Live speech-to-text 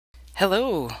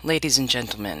Hello, ladies and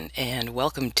gentlemen, and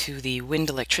welcome to the Wind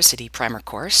Electricity Primer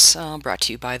course brought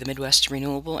to you by the Midwest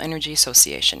Renewable Energy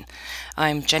Association.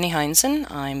 I'm Jenny Heinzen.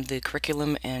 I'm the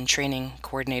Curriculum and Training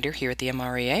Coordinator here at the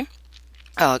MREA.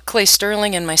 Clay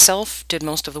Sterling and myself did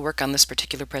most of the work on this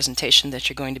particular presentation that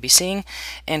you're going to be seeing,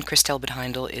 and Chris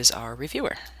Talbot-Heindel is our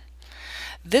reviewer.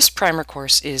 This primer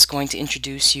course is going to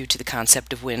introduce you to the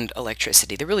concept of wind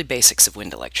electricity, the really basics of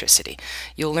wind electricity.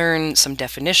 You'll learn some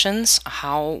definitions,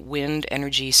 how wind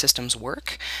energy systems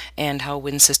work, and how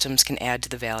wind systems can add to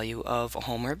the value of a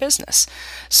home or a business.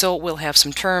 So we'll have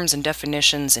some terms and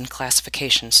definitions and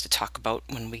classifications to talk about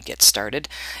when we get started.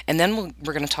 And then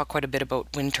we're going to talk quite a bit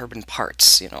about wind turbine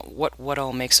parts, what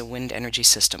all makes a wind energy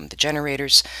system. The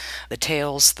generators, the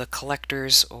tails, the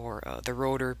collectors, or the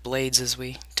rotor blades as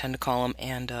we tend to call them,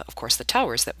 and of course the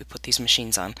towers that we put these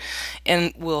machines on.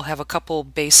 And we'll have a couple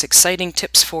basic sighting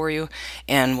tips for you,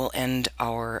 and we'll end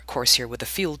our course here with a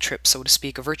field trip, so to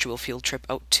speak, a virtual field trip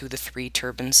out to the 3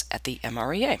 turbines at the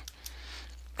MREA.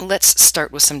 Let's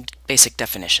start with some basic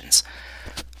definitions.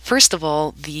 First of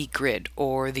all, the grid,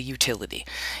 or the utility,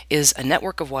 is a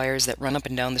network of wires that run up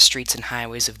and down the streets and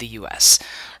highways of the U.S.,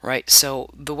 right? So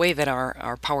the way that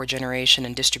our power generation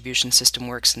and distribution system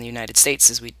works in the United States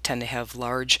is we tend to have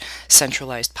large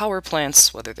centralized power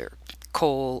plants, whether they're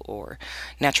coal or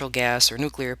natural gas or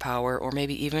nuclear power, or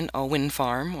maybe even a wind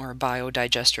farm or a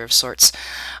biodigester of sorts.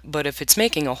 But if it's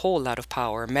making a whole lot of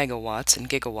power, megawatts and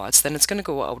gigawatts, then it's going to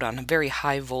go out on very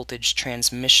high voltage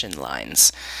transmission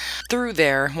lines. Through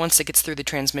there, once it gets through the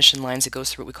transmission lines, it goes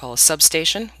through what we call a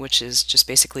substation, which is just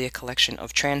basically a collection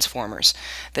of transformers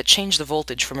that change the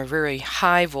voltage from a very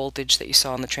high voltage that you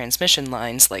saw on the transmission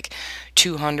lines, like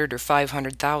 200 or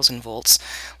 500,000 volts.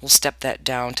 We'll step that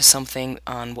down to something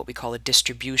on what we call a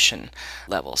distribution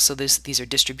level. So these are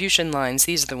distribution lines.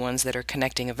 These are the ones that are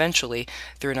connecting eventually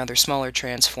through another smaller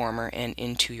transformer and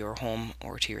into your home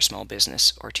or to your small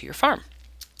business or to your farm.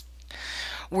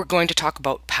 We're going to talk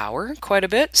about power quite a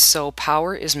bit. So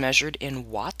power is measured in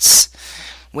watts.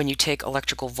 When you take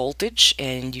electrical voltage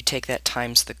and you take that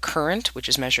times the current, which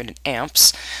is measured in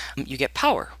amps, you get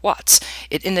power, watts.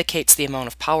 It indicates the amount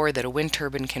of power that a wind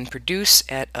turbine can produce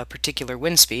at a particular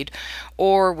wind speed,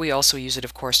 or we also use it,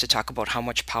 of course, to talk about how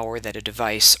much power that a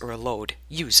device or a load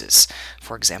uses.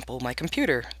 For example, my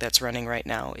computer that's running right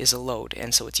now is a load,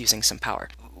 and so it's using some power.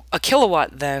 A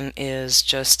kilowatt then is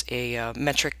just a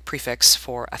metric prefix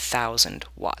for 1,000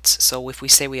 watts. So if we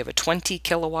say we have a 20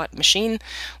 kilowatt machine,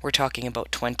 we're talking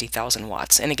about 20,000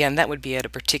 watts. And again, that would be at a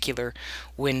particular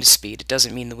wind speed. It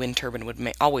doesn't mean the wind turbine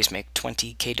would always make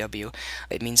 20 kW.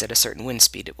 It means at a certain wind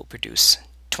speed it will produce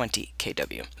 20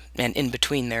 kW. And in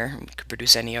between there, it could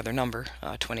produce any other number,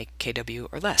 20 kW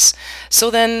or less. So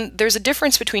then there's a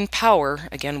difference between power,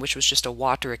 again, which was just a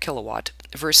watt or a kilowatt,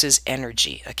 versus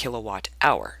energy, a kilowatt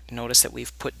hour. Notice that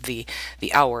we've put the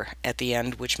hour at the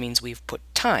end, which means we've put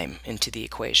time into the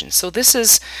equation. So this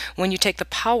is when you take the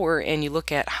power and you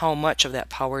look at how much of that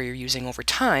power you're using over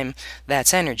time,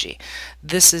 that's energy.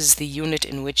 This is the unit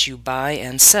in which you buy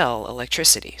and sell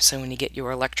electricity. So when you get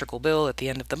your electrical bill at the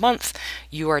end of the month,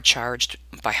 you are charged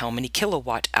by how many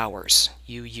kilowatt hours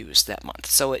you use that month.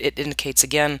 So it indicates,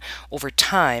 again, over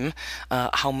time,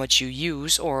 how much you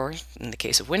use, or in the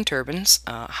case of wind turbines,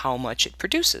 how much it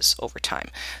produces over time.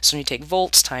 So when you take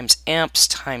volts times amps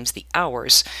times the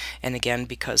hours, and again,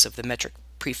 because of the metric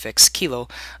prefix kilo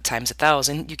times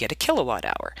 1,000, you get a kilowatt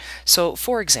hour. So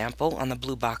for example, on the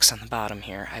blue box on the bottom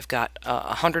here, I've got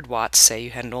 100 watts. Say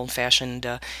you had an old-fashioned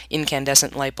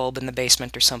incandescent light bulb in the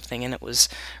basement or something, and it was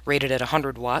rated at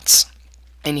 100 watts.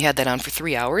 And you had that on for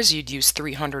 3 hours, you'd use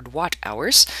 300 watt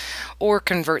hours, or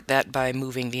convert that by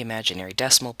moving the imaginary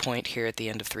decimal point here at the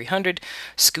end of 300,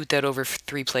 scoot that over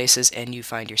 3 places, and you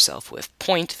find yourself with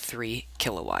 0.3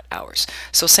 kilowatt hours.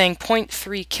 So saying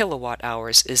 0.3 kilowatt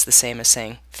hours is the same as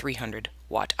saying 300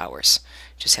 watt hours.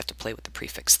 Just have to play with the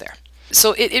prefix there.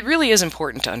 So it really is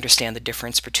important to understand the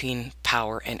difference between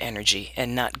power and energy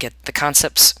and not get the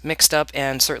concepts mixed up,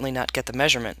 and certainly not get the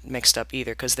measurement mixed up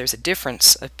either, because there's a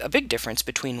difference, a big difference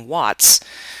between watts,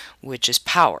 which is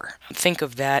power. Think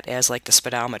of that as like the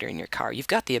speedometer in your car. You've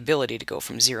got the ability to go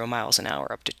from 0 miles an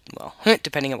hour up to, well,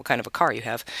 depending on what kind of a car you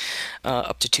have,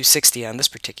 up to 260 on this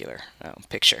particular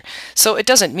picture. So it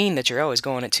doesn't mean that you're always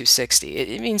going at 260.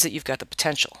 It means that you've got the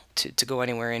potential to go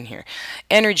anywhere in here.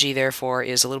 Energy, therefore,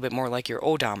 is a little bit more like your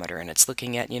odometer, and it's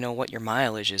looking at, what your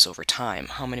mileage is over time,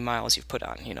 how many miles you've put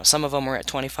on. Some of them were at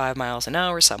 25 miles an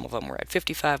hour, some of them were at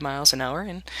 55 miles an hour,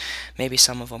 and maybe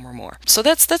some of them were more. So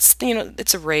that's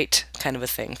it's a rate kind of a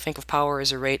thing. Think of power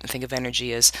as a rate, and think of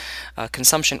energy as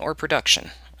consumption or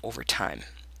production over time.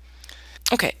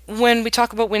 Okay, when we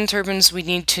talk about wind turbines, we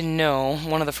need to know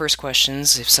one of the first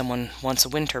questions. If someone wants a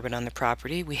wind turbine on their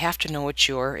property, we have to know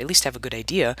at least have a good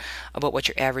idea about what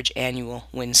your average annual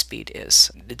wind speed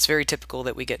is. It's very typical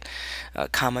that we get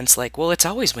comments like, well, it's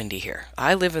always windy here.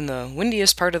 I live in the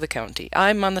windiest part of the county.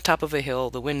 I'm on the top of a hill.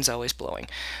 The wind's always blowing.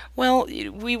 Well,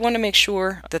 we want to make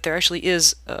sure that there actually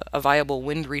is a viable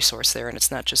wind resource there, and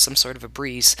it's not just some sort of a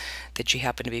breeze that you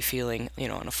happen to be feeling,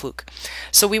 on a fluke.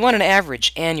 So we want an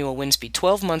average annual wind speed,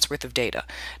 12 months worth of data,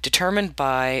 determined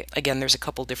by, again, there's a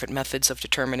couple different methods of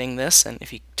determining this, and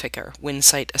if you take our wind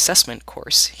site assessment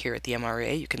course here at the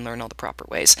MREA, you can learn all the proper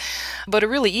ways. But a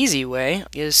really easy way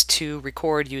is to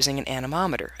record using an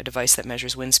anemometer, a device that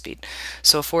measures wind speed.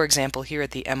 So for example, here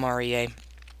at the MREA,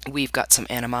 we've got some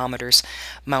anemometers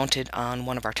mounted on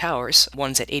one of our towers.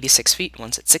 One's at 86 feet,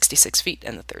 one's at 66 feet,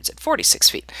 and the third's at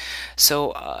 46 feet. So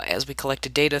as we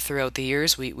collected data throughout the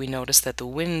years, we noticed that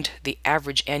the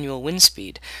average annual wind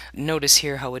speed, notice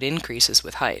here how it increases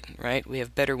with height, right? We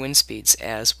have better wind speeds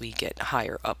as we get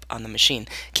higher up on the machine.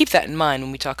 Keep that in mind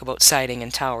when we talk about siding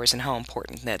and towers and how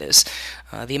important that is.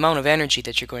 The amount of energy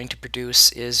that you're going to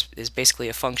produce is basically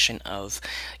a function of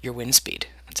your wind speed.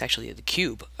 It's actually the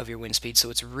cube of your wind speed, so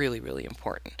it's really, really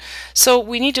important. So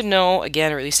we need to know,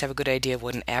 again, or at least have a good idea of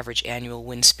what an average annual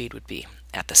wind speed would be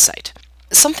at the site.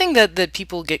 Something that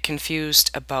people get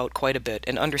confused about quite a bit,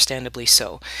 and understandably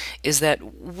so, is that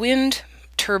wind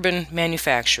turbine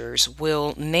manufacturers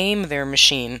will name their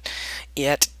machine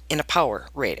in a power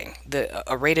rating,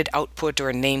 a rated output or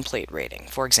a nameplate rating.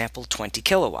 For example, 20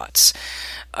 kilowatts.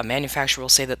 A manufacturer will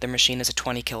say that their machine is a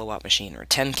 20 kilowatt machine or a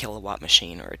 10 kilowatt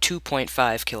machine or a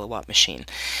 2.5 kilowatt machine.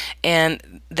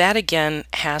 And that again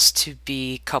has to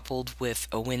be coupled with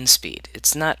a wind speed.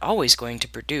 It's not always going to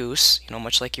produce,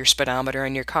 much like your speedometer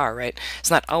in your car, right?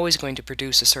 It's not always going to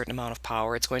produce a certain amount of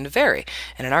power. It's going to vary.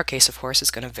 And in our case, of course,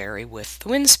 it's going to vary with the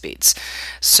wind speeds.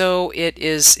 So it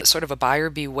is sort of a buyer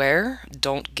beware.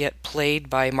 Don't get played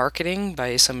by marketing,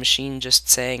 by some machine just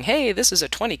saying, hey, this is a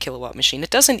 20 kilowatt machine. It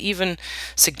doesn't even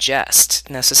suggest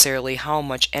necessarily how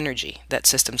much energy that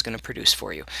system's going to produce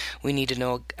for you. We need to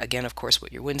know, again, of course,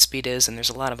 what your wind speed is, and there's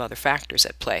a lot of other factors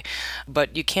at play.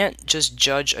 But you can't just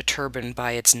judge a turbine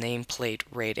by its nameplate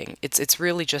rating. It's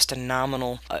really just a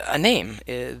nominal, a name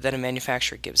that a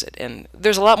manufacturer gives it. And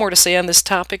there's a lot more to say on this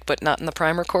topic, but not in the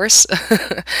primer course.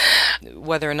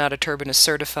 Whether or not a turbine is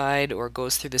certified or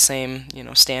goes through the same,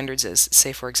 standards as,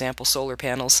 say, for example, solar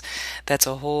panels, that's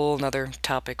a whole nother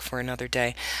topic for another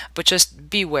day. But just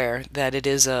beware that it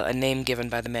is a name given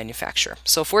by the manufacturer.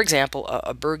 So, for example,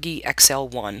 a Berge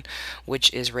XL1,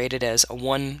 which is rated as a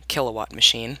 1 kilowatt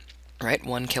machine, right?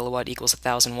 1 kilowatt equals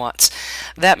 1,000 watts.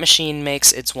 That machine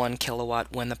makes its 1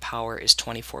 kilowatt when the power is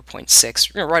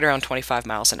 24.6, right around 25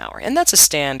 miles an hour. And that's a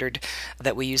standard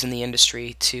that we use in the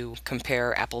industry to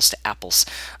compare apples to apples,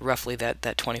 roughly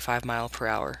that 25 mile per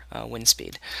hour wind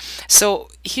speed. So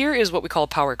here is what we call a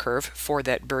power curve for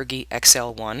that Berge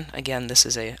XL1. Again, this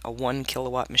is a 1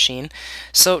 kilowatt machine.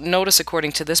 So notice,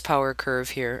 according to this power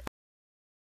curve here,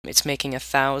 it's making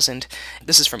 1,000.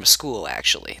 This is from a school,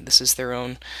 actually. This is their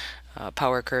own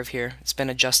power curve here. It's been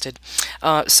adjusted.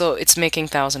 So it's making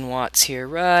 1,000 watts here,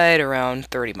 right around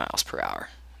 30 miles per hour.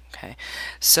 Okay,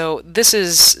 so this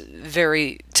is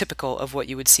very typical of what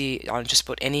you would see on just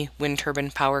about any wind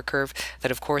turbine power curve, that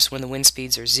of course when the wind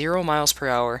speeds are 0 miles per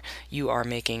hour, you are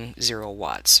making 0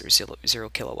 watts or 0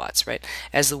 kilowatts, right?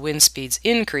 As the wind speeds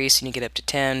increase and you get up to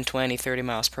 10, 20, 30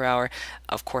 miles per hour,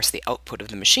 of course the output of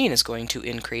the machine is going to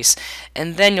increase,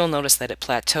 and then you'll notice that it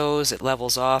plateaus, it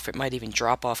levels off, it might even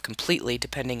drop off completely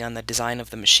depending on the design of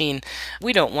the machine.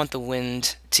 We don't want the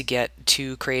wind to get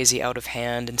too crazy out of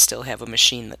hand and still have a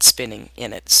machine that's spinning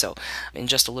in it. So in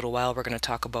just a little while we're going to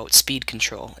talk about speed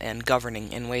control and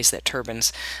governing in ways that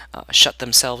turbines shut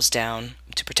themselves down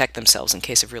to protect themselves in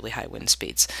case of really high wind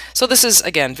speeds. So this is,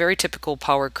 again, very typical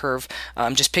power curve.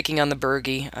 I'm just picking on the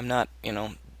Berge. I'm not,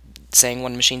 saying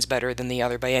one machine's better than the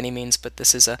other by any means, but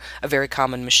this is a very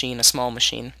common machine, a small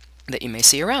machine that you may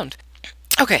see around.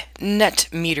 Okay, net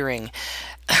metering.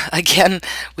 Again,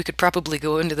 we could probably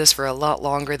go into this for a lot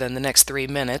longer than the next 3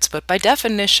 minutes, but by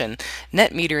definition,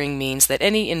 net metering means that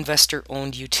any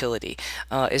investor-owned utility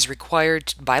is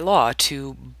required by law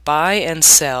to buy and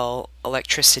sell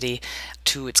electricity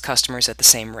to its customers at the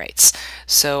same rates.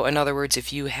 So in other words,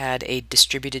 if you had a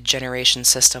distributed generation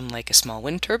system like a small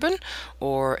wind turbine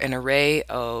or an array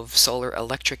of solar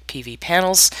electric PV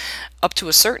panels, up to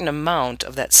a certain amount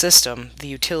of that system, the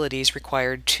utility is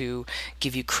required to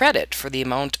give you credit for the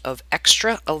amount of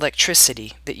extra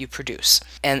electricity that you produce.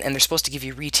 And they're supposed to give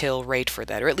you retail rate for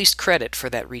that, or at least credit for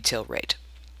that retail rate.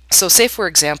 So say, for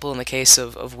example, in the case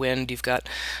of wind, you've got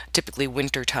typically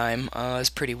winter time is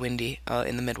pretty windy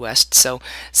in the Midwest. So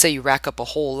say you rack up a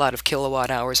whole lot of kilowatt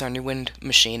hours on your wind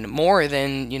machine, more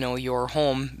than, your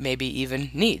home maybe even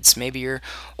needs. Maybe you're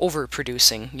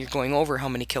overproducing. You're going over how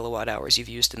many kilowatt hours you've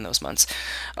used in those months.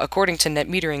 According to net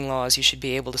metering laws, you should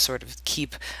be able to sort of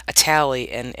keep a tally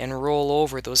and roll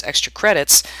over those extra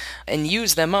credits and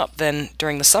use them up then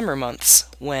during the summer months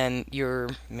when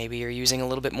maybe you're using a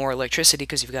little bit more electricity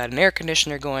because you've got an air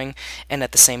conditioner going, and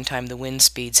at the same time the wind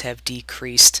speeds have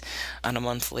decreased on a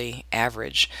monthly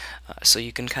average. So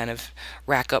you can kind of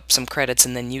rack up some credits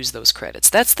and then use those credits.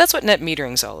 That's what net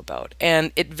metering is all about,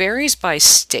 and it varies by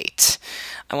state.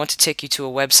 I want to take you to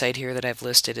a website here that I've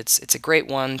listed. It's a great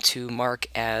one to mark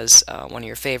as one of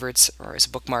your favorites, or as a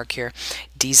bookmark here,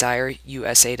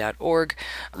 desireusa.org,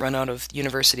 run out of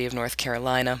University of North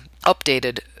Carolina,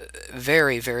 updated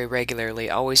very, very regularly,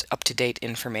 always up-to-date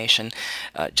information.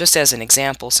 Just as an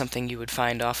example, something you would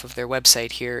find off of their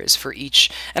website here is for each,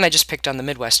 and I just picked on the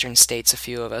Midwestern states, a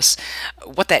few of us,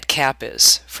 what that cap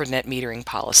is for net metering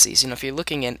policies. If you're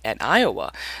looking at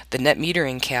Iowa, the net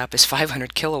metering cap is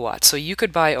 500 kilowatts. So you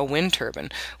could buy a wind turbine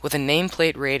with a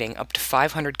nameplate rating up to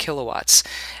 500 kilowatts,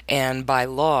 and by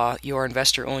law, your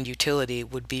investor-owned utility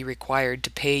would be required to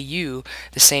pay you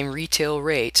the same retail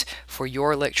rate for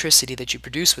your electricity that you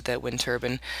produce with that wind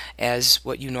turbine as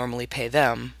what you normally pay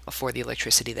them for the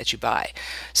electricity that you buy.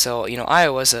 So,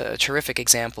 Iowa is a terrific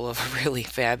example of a really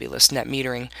fabulous net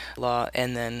metering law.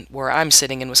 And then where I'm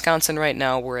sitting in Wisconsin right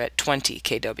now, we're at 20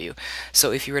 kW.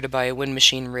 So if you were to buy a wind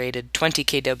machine rated 20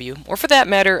 kW, or for that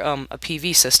matter, a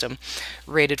PV system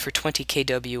rated for 20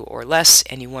 kW or less,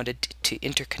 and you wanted to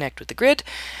interconnect with the grid,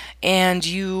 and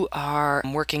you are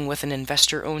working with an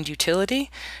investor-owned utility,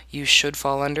 you should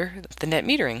fall under the net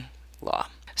metering law.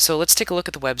 So let's take a look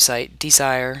at the website,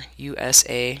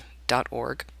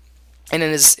 desireusa.org. And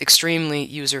it is extremely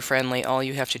user-friendly. All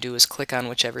you have to do is click on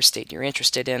whichever state you're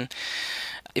interested in.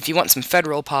 If you want some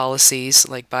federal policies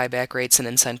like buyback rates and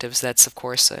incentives, that's of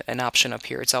course an option up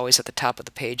here. It's always at the top of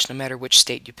the page. No matter which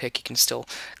state you pick, you can still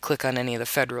click on any of the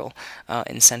federal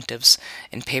incentives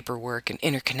and paperwork and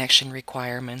interconnection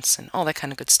requirements and all that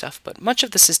kind of good stuff. But much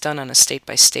of this is done on a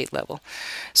state-by-state level.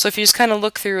 So if you just kind of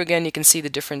look through again, you can see the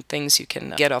different things you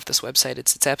can get off this website.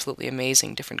 It's absolutely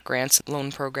amazing, different grants,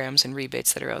 loan programs, and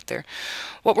rebates that are out there.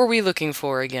 What were we looking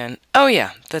for again? Oh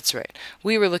yeah, that's right.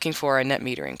 We were looking for a net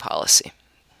metering policy.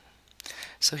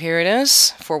 So here it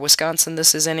is, for Wisconsin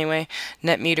this is anyway,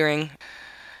 net metering,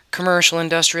 commercial,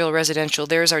 industrial, residential,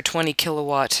 there's our 20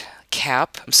 kilowatt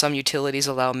cap. Some utilities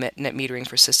allow net metering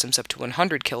for systems up to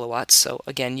 100 kilowatts, so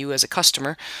again, you as a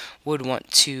customer would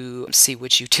want to see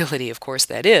which utility, of course,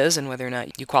 that is, and whether or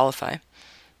not you qualify.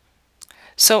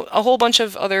 So a whole bunch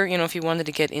of other, if you wanted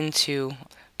to get into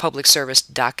public service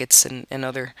dockets and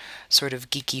other sort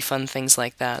of geeky fun things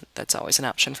like that, that's always an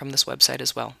option from this website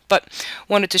as well. But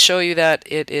wanted to show you that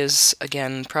it is,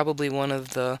 again, probably one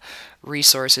of the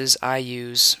resources I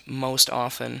use most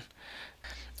often.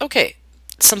 Okay,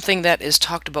 something that is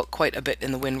talked about quite a bit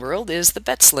in the wind world is the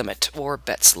Betz limit, or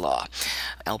Betz law.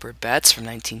 Albert Betz from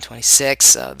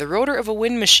 1926, the rotor of a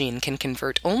wind machine can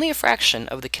convert only a fraction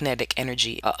of the kinetic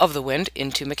energy of the wind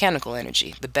into mechanical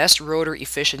energy. The best rotor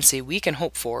efficiency we can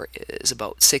hope for is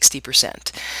about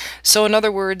 60%. So in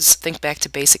other words, think back to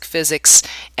basic physics.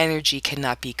 Energy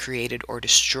cannot be created or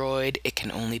destroyed. It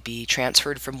can only be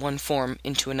transferred from one form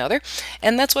into another.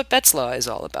 And that's what Betz law is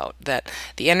all about, that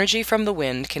the energy from the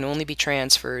wind can only be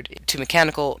transferred to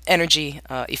mechanical energy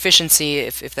efficiency,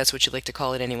 if that's what you like to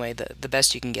call it anyway. The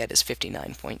best you can get is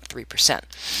 59.3%.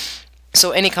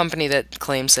 So any company that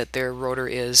claims that their rotor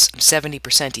is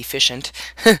 70% efficient,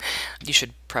 you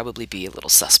should probably be a little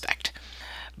suspect.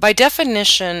 By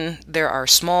definition, there are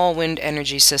small wind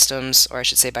energy systems, or I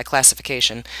should say by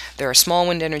classification, there are small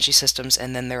wind energy systems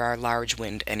and then there are large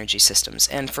wind energy systems.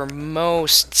 And for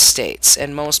most states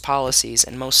and most policies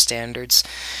and most standards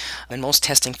and most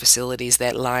testing facilities,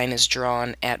 that line is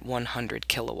drawn at 100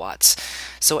 kilowatts.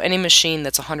 So any machine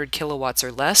that's 100 kilowatts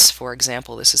or less, for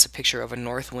example, this is a picture of a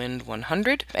Northwind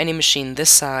 100, any machine this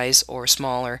size or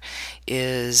smaller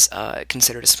is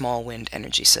considered a small wind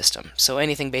energy system. So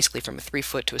anything basically from a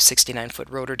 3-foot to a 69-foot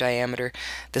rotor diameter.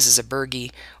 This is a Berge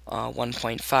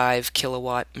 1.5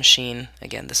 kilowatt machine.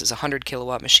 Again, this is a 100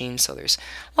 kilowatt machine, so there's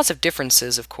lots of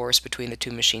differences, of course, between the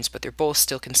two machines, but they're both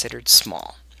still considered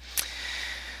small.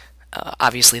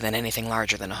 Obviously, then anything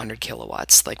larger than 100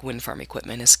 kilowatts, like wind farm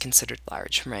equipment, is considered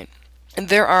large, right?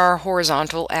 There are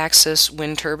horizontal axis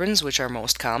wind turbines, which are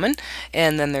most common,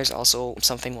 and then there's also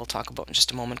something we'll talk about in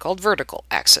just a moment called vertical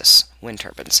axis wind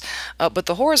turbines. But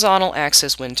the horizontal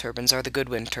axis wind turbines are the good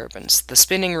wind turbines. The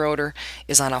spinning rotor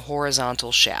is on a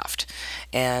horizontal shaft,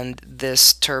 and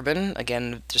this turbine,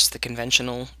 again, just the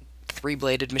conventional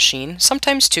three-bladed machine,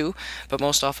 sometimes two, but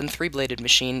most often three-bladed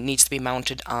machine, needs to be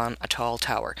mounted on a tall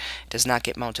tower. It does not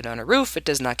get mounted on a roof, it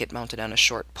does not get mounted on a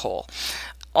short pole.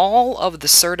 All of the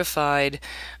certified,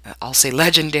 I'll say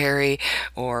legendary,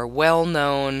 or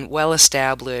well-known,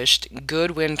 well-established,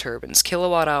 good wind turbines,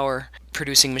 kilowatt-hour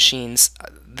producing machines,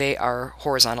 they are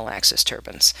horizontal axis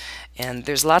turbines. And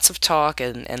there's lots of talk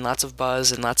and lots of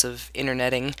buzz and lots of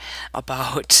interneting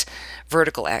about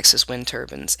vertical axis wind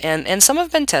turbines. And some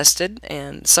have been tested,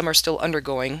 and some are still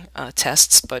undergoing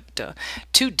tests, but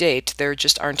to date, there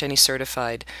just aren't any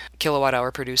certified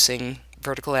kilowatt-hour producing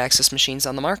vertical axis machines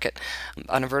on the market.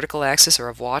 On a vertical axis, or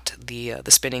a watt, the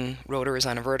spinning rotor is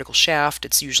on a vertical shaft.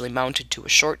 It's usually mounted to a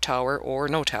short tower or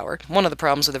no tower. One of the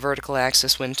problems with a vertical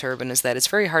axis wind turbine is that it's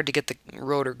very hard to get the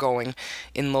rotor going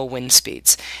in low wind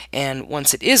speeds. And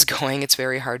once it is going, it's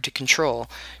very hard to control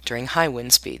during high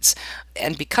wind speeds.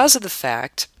 And because of the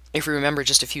fact, if you remember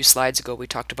just a few slides ago, we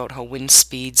talked about how wind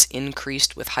speeds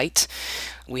increased with height.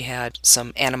 We had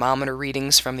some anemometer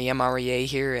readings from the MREA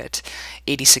here at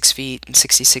 86 feet and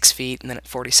 66 feet and then at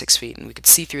 46 feet. And we could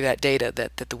see through that data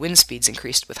that the wind speeds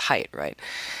increased with height, right?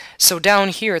 So down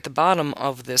here at the bottom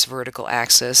of this vertical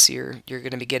axis, you're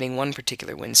going to be getting one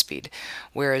particular wind speed,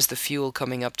 whereas the fuel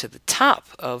coming up to the top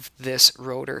of this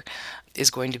rotor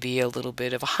is going to be a little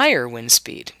bit of a higher wind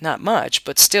speed. Not much,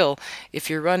 but still, if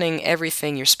you're running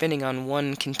everything, you're spinning on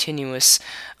one continuous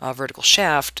vertical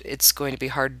shaft, it's going to be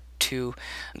hard to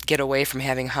get away from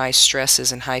having high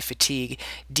stresses and high fatigue,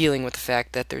 dealing with the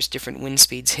fact that there's different wind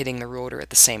speeds hitting the rotor at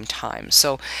the same time.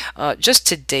 So just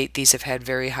to date, these have had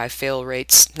very high fail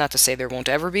rates. Not to say there won't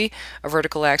ever be a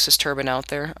vertical axis turbine out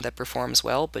there that performs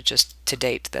well, but just to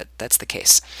date, that's the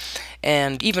case.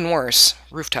 And even worse,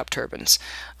 rooftop turbines.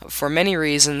 For many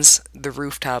reasons, the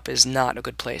rooftop is not a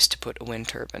good place to put a wind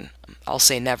turbine. I'll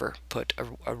say never put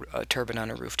a turbine on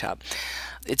a rooftop.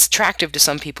 It's attractive to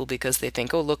some people because they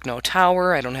think, oh, look, no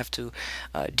tower. I don't have to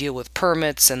deal with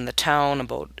permits in the town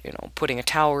about, putting a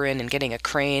tower in and getting a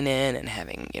crane in and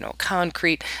having,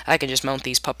 concrete. I can just mount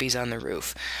these puppies on the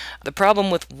roof. The problem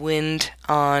with wind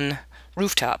on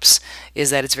rooftops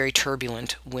is that it's very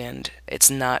turbulent wind.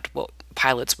 It's not what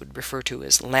pilots would refer to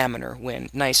as laminar wind.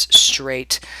 Nice,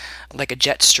 straight, like a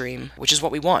jet stream, which is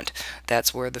what we want.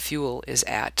 That's where the fuel is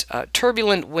at.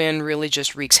 Turbulent wind really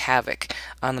just wreaks havoc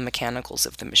on the mechanicals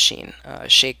of the machine.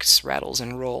 Shakes, rattles,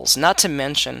 and rolls. Not to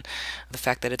mention the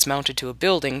fact that it's mounted to a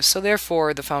building, so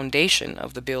therefore the foundation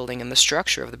of the building and the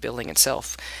structure of the building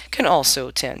itself can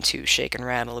also tend to shake and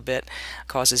rattle a bit.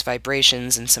 Causes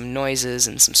vibrations and some noises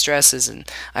and some stresses, and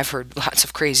I've heard lots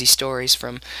of crazy stories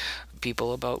from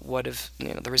people about what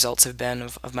the results have been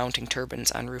of mounting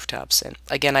turbines on rooftops. And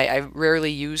again, I rarely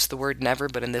use the word never,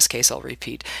 but in this case I'll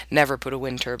repeat, never put a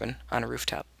wind turbine on a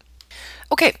rooftop.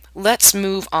 Okay, let's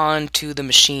move on to the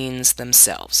machines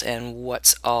themselves and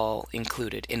what's all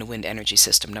included in a wind energy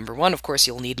system. Number one, of course,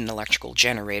 you'll need an electrical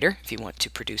generator if you want to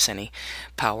produce any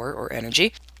power or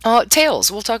energy.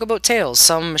 Tails. We'll talk about tails.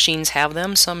 Some machines have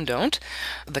them, some don't.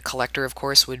 The collector, of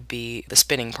course, would be the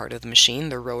spinning part of the machine,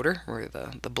 the rotor, where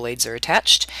the blades are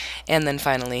attached. And then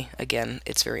finally, again,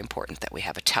 it's very important that we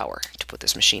have a tower to put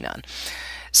this machine on.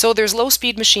 So there's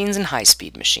low-speed machines and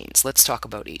high-speed machines. Let's talk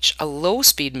about each. A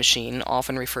low-speed machine,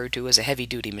 often referred to as a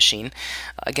heavy-duty machine,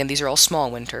 again, these are all small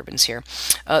wind turbines here.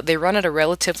 They run at a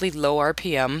relatively low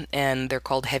RPM, and they're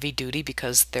called heavy-duty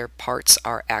because their parts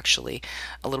are actually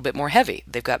a little bit more heavy.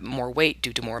 They've got more weight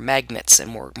due to more magnets and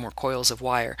more coils of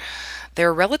wire.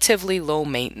 They're relatively low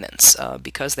maintenance.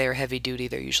 Because they are heavy-duty,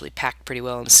 they're usually packed pretty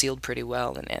well and sealed pretty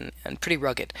well and pretty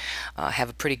rugged. Have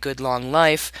a pretty good long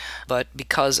life, but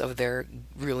because of their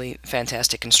really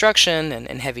fantastic construction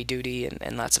and heavy duty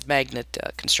and lots of magnet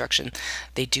construction,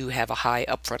 they do have a high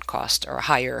upfront cost, or a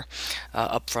higher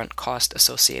upfront cost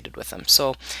associated with them.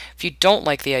 So if you don't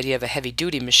like the idea of a heavy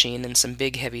duty machine and some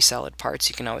big heavy solid parts,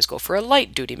 you can always go for a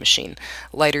light duty machine.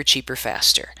 Lighter, cheaper,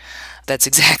 faster. That's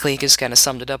exactly, just kind of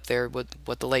summed it up there,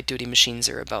 what the light duty machines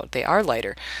are about. They are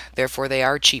lighter, therefore they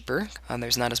are cheaper.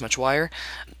 There's not as much wire,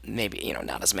 maybe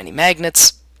not as many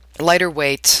magnets. Lighter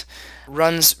weight,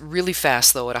 runs really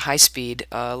fast though at a high speed,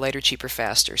 lighter, cheaper,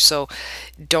 faster. So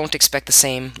don't expect the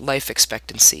same life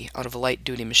expectancy out of a light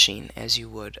duty machine as you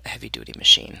would a heavy duty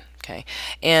machine. Okay,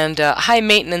 and high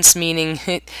maintenance meaning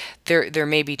there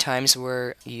may be times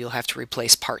where you'll have to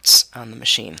replace parts on the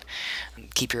machine.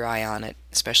 Keep your eye on it,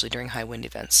 especially during high wind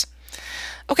events.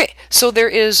 Okay, so there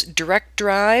is direct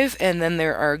drive and then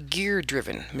there are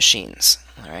gear-driven machines.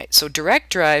 All right, so direct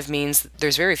drive means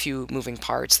there's very few moving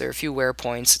parts, there are a few wear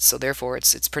points, so therefore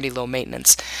it's pretty low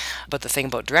maintenance. But the thing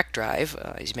about direct drive,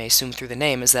 as you may assume through the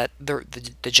name, is that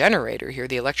the generator here,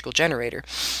 the electrical generator,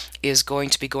 is going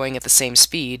to be going at the same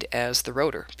speed as the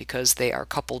rotor because they are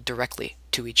coupled directly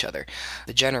to each other.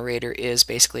 The generator is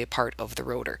basically a part of the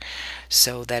rotor,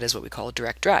 so that is what we call a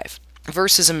direct drive.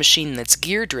 Versus a machine that's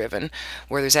gear driven,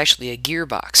 where there's actually a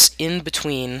gearbox in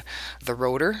between the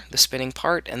rotor, the spinning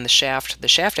part, and the shaft. The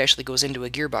shaft actually goes into a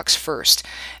gearbox first,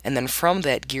 and then from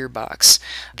that gearbox,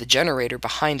 the generator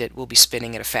behind it will be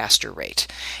spinning at a faster rate.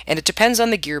 And it depends on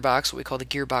the gearbox, what we call the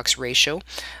gearbox ratio.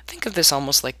 Think of this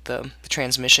almost like the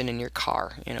transmission in your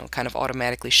car, kind of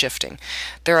automatically shifting.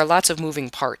 There are lots of moving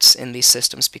parts in these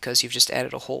systems because you've just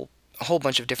added a whole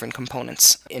bunch of different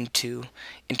components into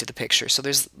the picture. So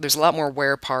there's a lot more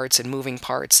wear parts and moving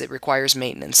parts. It requires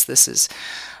maintenance. This is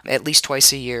at least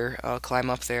twice a year. I'll climb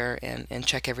up there and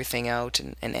check everything out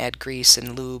and add grease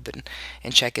and lube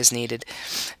and check as needed.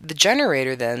 The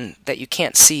generator then, that you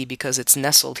can't see because it's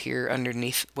nestled here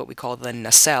underneath what we call the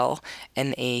nacelle,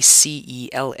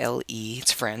 N-A-C-E-L-L-E,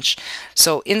 it's French.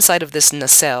 So inside of this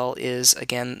nacelle is,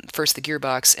 again, first the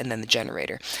gearbox and then the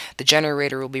generator. The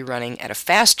generator will be running at a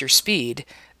faster speed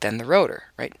than the rotor,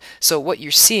 right? So what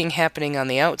you're seeing happening on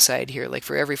the outside here, like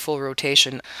for every full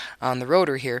rotation on the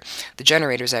rotor here, the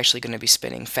generator is actually going to be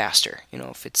spinning faster.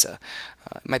 If it's it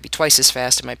might be twice as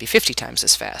fast, it might be 50 times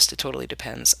as fast. It totally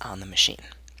depends on the machine.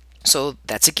 So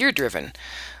that's a gear-driven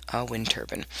wind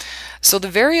turbine. So the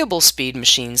variable speed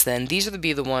machines then, these are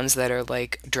the ones that are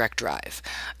like direct drive,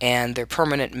 and they're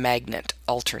permanent magnet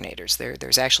alternators.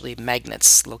 There's actually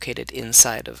magnets located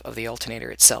inside of the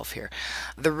alternator itself here.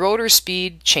 The rotor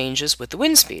speed changes with the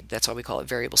wind speed. That's why we call it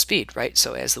variable speed, right?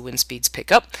 So as the wind speeds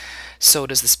pick up, so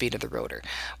does the speed of the rotor.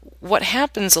 What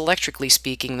happens electrically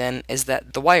speaking then is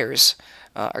that the wires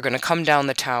are going to come down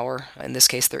the tower. In this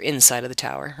case, they're inside of the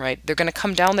tower, right? They're going to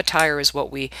come down the tower as what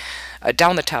we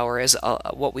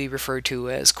refer to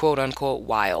as quote-unquote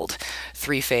wild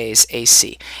three-phase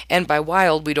AC. And by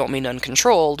wild, we don't mean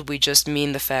uncontrolled. We just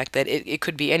mean the fact that it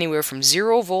could be anywhere from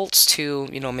 0 volts to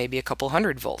maybe a couple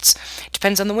hundred volts. It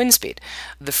depends on the wind speed.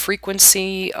 The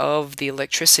frequency of the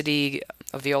electricity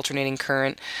of the alternating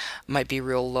current might be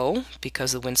real low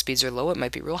because the wind speeds are low. It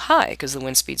might be real high because the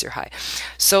wind speeds are high.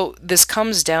 So this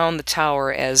comes down the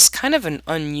tower as kind of an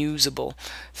unusable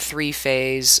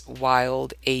three-phase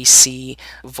wild AC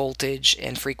voltage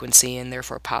and frequency and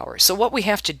therefore power. So what we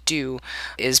have to do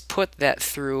is put that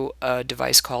through a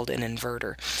device called an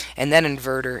inverter. And that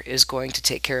inverter is going to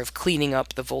take care of cleaning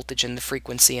up the voltage and the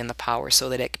frequency and the power so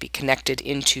that it can be connected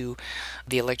into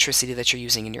the electricity that you're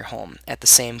using in your home at the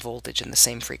same voltage and the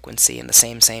same frequency and the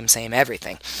same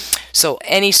everything. So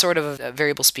any sort of a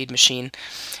variable speed machine,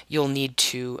 you'll need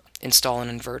to install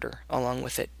an inverter along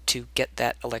with it to get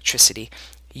that electricity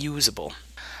usable.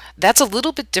 That's a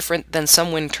little bit different than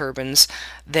some wind turbines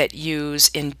that use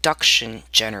induction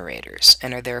generators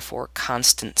and are therefore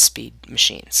constant speed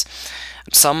machines.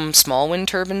 Some small wind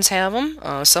turbines have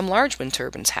them, some large wind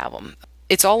turbines have them.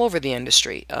 It's all over the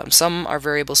industry. Some are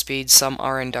variable speed, some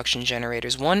are induction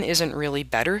generators. One isn't really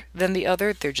better than the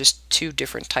other, they're just two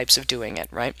different types of doing it,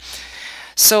 right?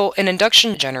 So an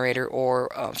induction generator, or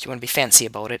if you want to be fancy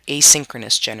about it,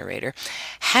 asynchronous generator,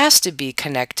 has to be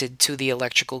connected to the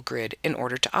electrical grid in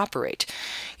order to operate.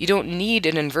 You don't need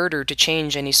an inverter to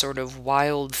change any sort of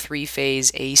wild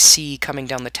three-phase AC coming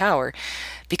down the tower,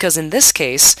 because in this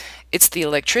case, it's the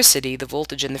electricity, the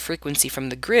voltage and the frequency from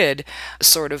the grid,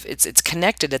 it's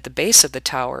connected at the base of the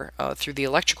tower through the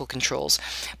electrical controls.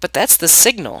 But that's the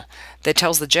signal that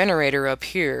tells the generator up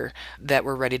here that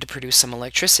we're ready to produce some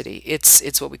electricity. It's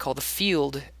what we call the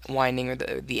field winding, or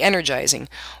the energizing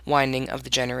winding of the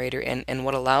generator, and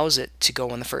what allows it to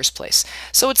go in the first place.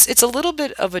 So it's a little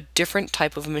bit of a different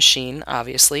type of machine,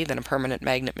 obviously, than a permanent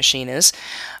magnet machine is.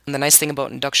 And the nice thing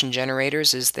about induction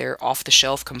generators is they're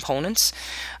off-the-shelf components.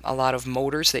 A lot of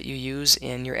motors that you use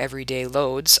in your everyday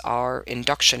loads are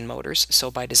induction motors, so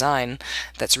by design,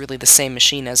 that's really the same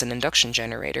machine as an induction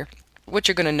generator. What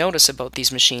you're going to notice about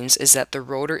these machines is that the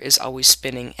rotor is always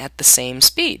spinning at the same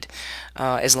speed,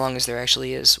 as long as there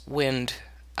actually is wind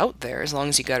out there, as long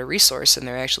as you got a resource and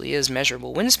there actually is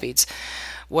measurable wind speeds.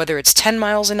 Whether it's 10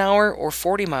 miles an hour or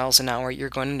 40 miles an hour, you're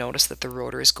going to notice that the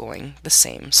rotor is going the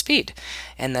same speed.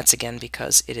 And that's again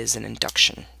because it is an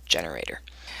induction generator.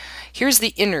 Here's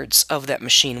the innards of that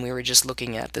machine we were just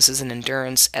looking at. This is an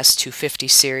Endurance S250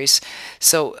 series.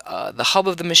 So the hub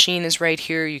of the machine is right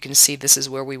here. You can see this is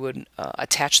where we would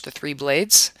attach the 3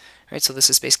 blades. Right, so this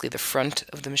is basically the front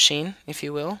of the machine, if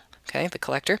you will. okay, the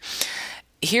collector.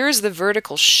 Here's the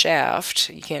vertical shaft.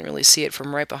 You can't really see it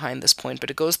from right behind this point,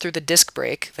 but it goes through the disc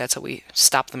brake. That's how we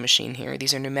stop the machine here.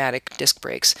 These are pneumatic disc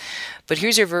brakes. But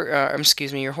here's your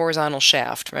your horizontal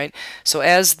shaft, right? So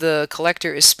as the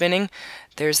collector is spinning,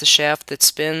 there's the shaft that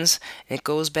spins, and it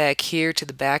goes back here to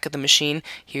the back of the machine.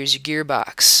 Here's your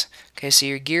gearbox. Okay, so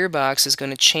your gearbox is going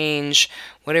to change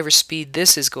whatever speed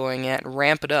this is going at,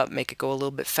 ramp it up, make it go a little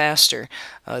bit faster.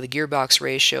 The gearbox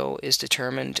ratio is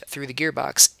determined through the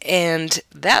gearbox, and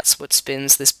that's what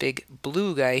spins this big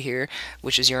blue guy here,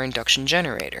 which is your induction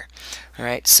generator. All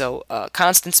right, so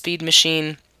constant speed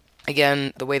machine.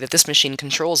 Again, the way that this machine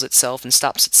controls itself and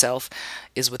stops itself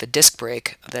is with a disc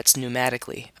brake that's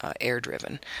pneumatically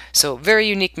air-driven. So very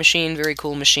unique machine, very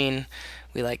cool machine.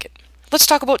 We like it. Let's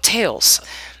talk about tails.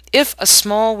 If a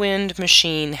small wind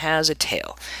machine has a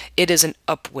tail, it is an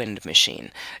upwind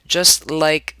machine. Just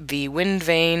like the wind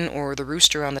vane or the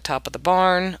rooster on the top of the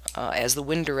barn, as the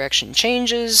wind direction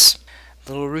changes,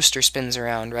 the little rooster spins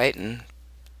around, right, and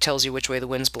tells you which way the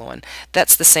wind's blowing.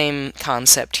 That's the same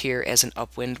concept here as an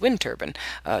upwind wind turbine.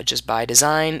 Just by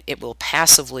design, it will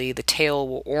passively, the tail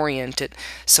will orient it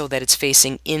so that it's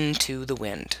facing into the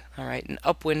wind. All right, an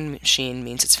upwind machine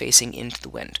means it's facing into the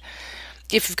wind.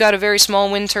 If you've got a very small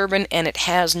wind turbine and it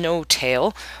has no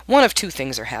tail, one of two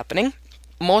things are happening.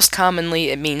 Most commonly,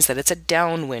 it means that it's a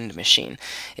downwind machine.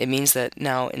 It means that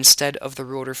now, instead of the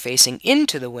rotor facing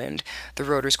into the wind, the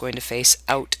rotor is going to face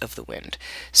out of the wind.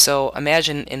 So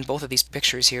imagine in both of these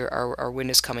pictures here, our wind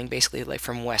is coming basically like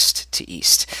from west to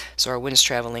east. So our wind is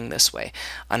traveling this way.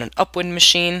 On an upwind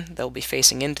machine, they'll be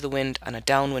facing into the wind. On a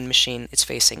downwind machine, it's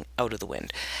facing out of the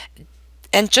wind.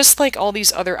 And just like all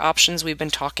these other options we've been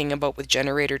talking about with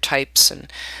generator types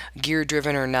and gear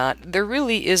driven or not, there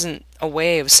really isn't a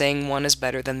way of saying one is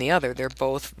better than the other. They're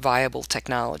both viable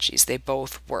technologies. They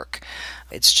both work.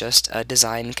 It's just a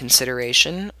design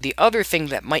consideration. The other thing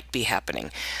that might be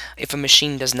happening, if a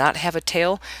machine does not have a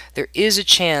tail, there is a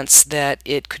chance that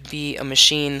it could be a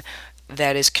machine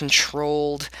that is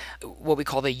controlled, what we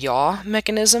call the yaw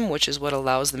mechanism, which is what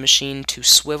allows the machine to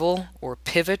swivel or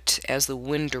pivot as the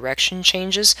wind direction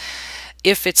changes.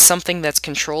 If it's something that's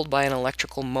controlled by an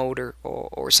electrical motor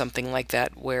or something like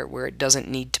that, where it doesn't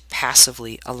need to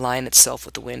passively align itself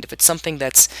with the wind, if it's something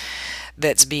that's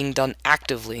being done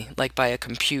actively, like by a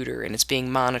computer, and it's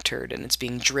being monitored and it's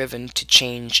being driven to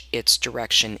change its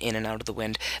direction in and out of the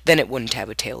wind, then it wouldn't have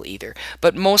a tail either.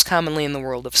 But most commonly in the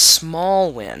world of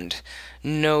small wind,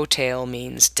 no tail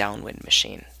means downwind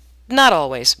machine. Not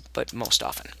always, but most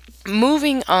often.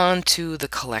 Moving on to the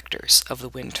collectors of the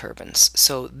wind turbines.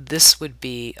 So this would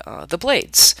be the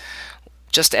blades.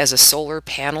 Just as a solar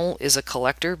panel is a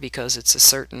collector because it's a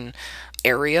certain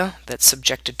area that's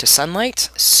subjected to sunlight,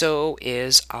 so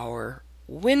is our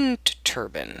wind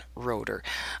turbine rotor.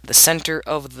 The center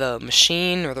of the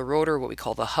machine or the rotor, what we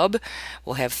call the hub,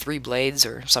 will have 3 blades,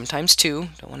 or sometimes 2,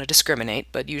 don't want to discriminate,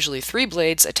 but usually 3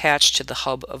 blades attached to the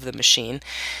hub of the machine.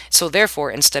 So therefore,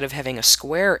 instead of having a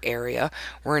square area,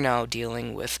 we're now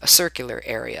dealing with a circular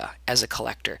area as a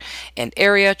collector. And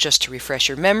area, just to refresh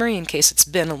your memory in case it's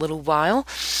been a little while,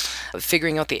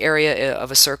 figuring out the area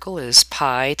of a circle is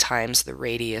pi times the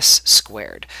radius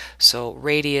squared. So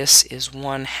radius is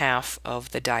 1/2 of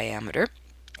the diameter.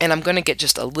 And I'm going to get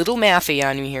just a little mathy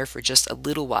on you here for just a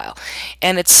little while.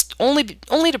 And it's only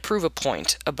to prove a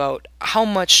point about how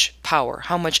much power,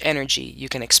 how much energy you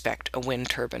can expect a wind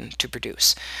turbine to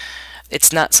produce.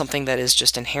 It's not something that is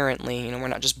just inherently, we're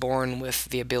not just born with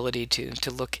the ability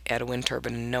to look at a wind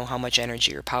turbine and know how much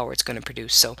energy or power it's going to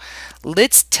produce. So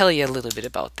let's tell you a little bit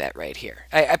about that right here.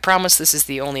 I promise this is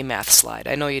the only math slide.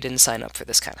 I know you didn't sign up for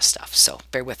this kind of stuff, so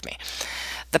bear with me.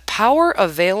 The power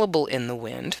available in the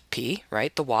wind, P,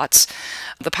 right, the watts,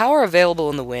 the power available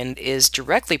in the wind is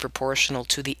directly proportional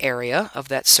to the area of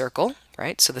that circle,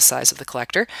 right, so the size of the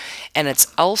collector, and it's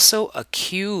also a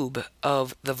cube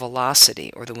of the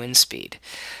velocity or the wind speed.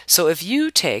 So if you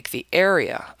take the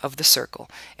area of the circle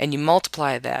and you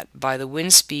multiply that by the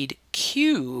wind speed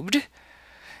cubed,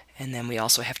 and then we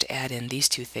also have to add in these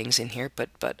two things in here,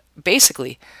 but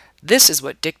basically this is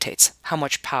what dictates how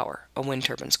much power a wind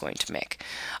turbine is going to make.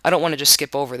 I don't want to just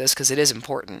skip over this because it is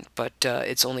important, but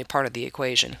it's only part of the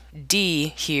equation. D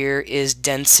here is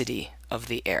density of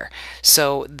the air.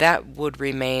 So that would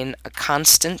remain a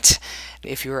constant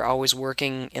if you were always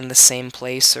working in the same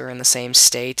place or in the same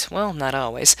state. Well, not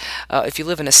always. If you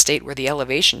live in a state where the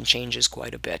elevation changes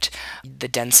quite a bit, the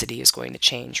density is going to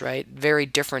change, right? Very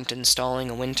different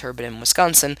installing a wind turbine in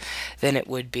Wisconsin than it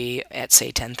would be at, say,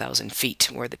 10,000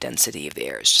 feet, where the density of the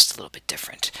air is just a little bit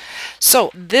different. So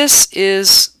this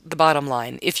is the bottom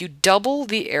line. If you double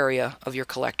the area of your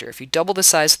collector, if you double the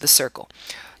size of the circle,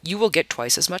 you will get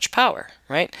twice as much power,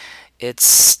 right?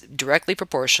 It's directly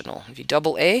proportional. If you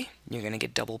double A, you're going to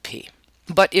get double P.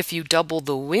 But if you double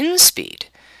the wind speed,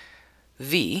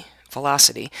 V,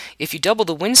 velocity, if you double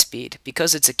the wind speed,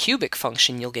 because it's a cubic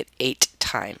function, you'll get 8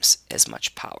 times as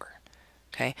much power.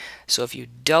 Okay, so if you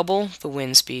double the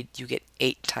wind speed, you get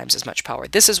 8 times as much power.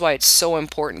 This is why it's so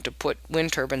important to put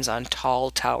wind turbines on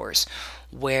tall towers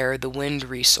where the wind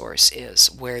resource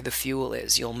is, where the fuel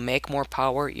is. You'll make more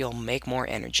power, you'll make more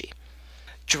energy.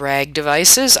 Drag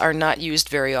devices are not used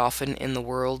very often in the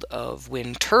world of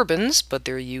wind turbines, but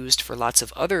they're used for lots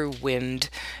of other wind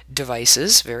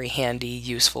devices, very handy,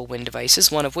 useful wind devices,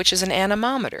 one of which is an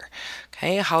anemometer.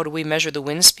 Okay, how do we measure the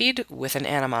wind speed? With an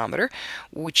anemometer,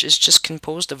 which is just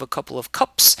composed of a couple of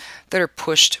cups that are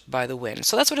pushed by the wind.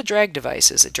 So that's what a drag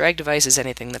device is. A drag device is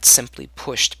anything that's simply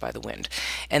pushed by the wind.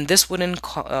 And this would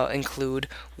include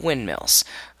windmills,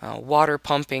 water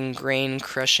pumping, grain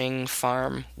crushing,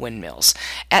 farm windmills.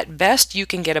 At best, you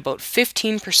can get about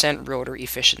 15% rotor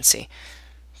efficiency.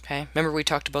 Okay, remember we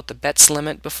talked about the Betz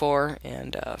limit before,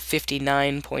 and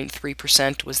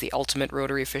 59.3% was the ultimate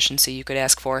rotor efficiency you could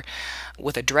ask for.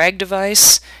 With a drag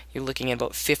device, you're looking at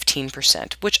about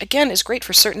 15%, which again is great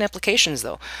for certain applications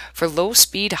though. For low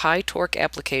speed, high torque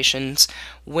applications,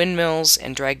 windmills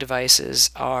and drag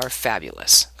devices are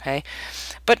fabulous. Okay,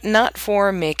 but not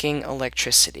for making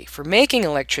electricity. For making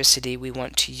electricity, we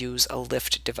want to use a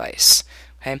lift device.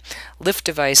 Okay? Lift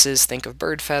devices, think of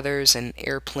bird feathers and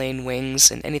airplane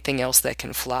wings and anything else that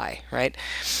can fly, right?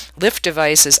 Lift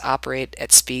devices operate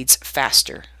at speeds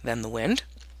faster than the wind.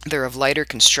 They're of lighter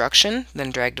construction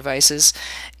than drag devices,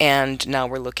 and now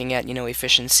we're looking at,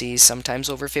 efficiencies sometimes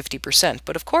over 50%,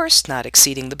 but of course not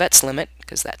exceeding the Betz limit,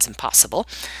 because that's impossible,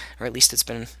 or at least it's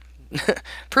been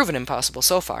proven impossible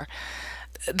so far.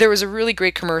 There was a really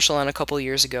great commercial on a couple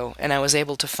years ago, and I was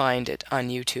able to find it on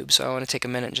YouTube, so I want to take a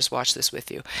minute and just watch this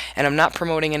with you. And I'm not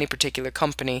promoting any particular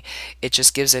company. It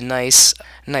just gives a nice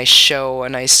show, a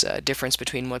nice difference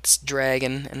between what's drag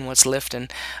and what's lift.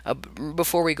 And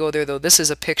before we go there, though, this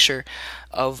is a picture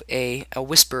of a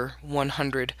Whisper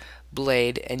 100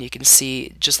 blade, and you can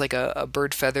see, just like a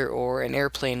bird feather or an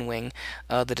airplane wing,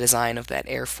 the design of that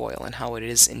airfoil and how it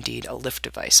is indeed a lift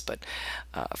device. But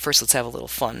first let's have a little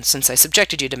fun. Since I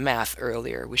subjected you to math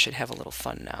earlier, we should have a little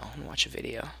fun now and watch a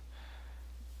video.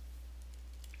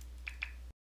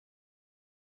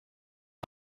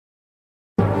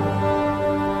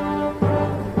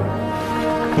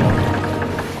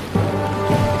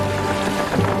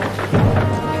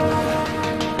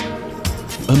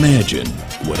 Imagine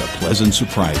what a pleasant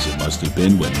surprise it must have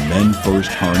been when men first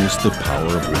harnessed the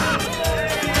power of wind.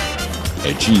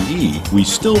 At GE, we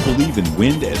still believe in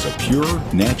wind as a pure,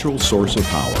 natural source of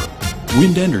power.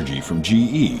 Wind energy from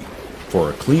GE for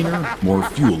a cleaner, more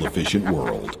fuel-efficient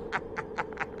world.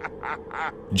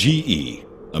 GE,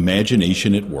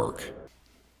 imagination at work.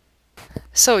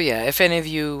 So yeah, if any of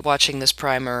you watching this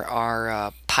primer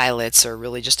are pilots or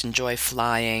really just enjoy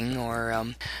flying or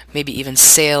maybe even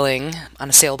sailing on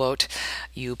a sailboat,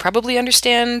 you probably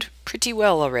understand pretty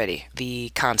well already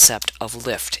the concept of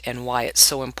lift and why it's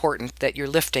so important that you're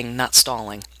lifting, not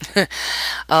stalling.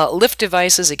 Lift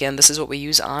devices, again, this is what we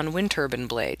use on wind turbine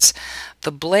blades.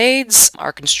 The blades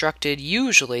are constructed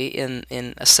usually in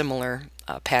a similar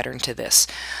pattern to this.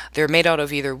 They're made out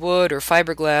of either wood or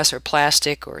fiberglass or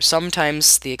plastic, or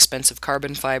sometimes the expensive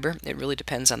carbon fiber. It really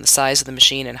depends on the size of the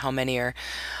machine and how many are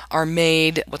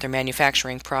made, what their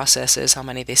manufacturing process is, how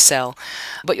many they sell.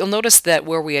 But you'll notice that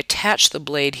where we attach the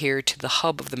blade here to the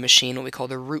hub of the machine, what we call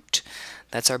the root,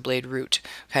 that's our blade root,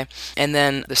 okay? And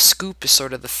then the scoop is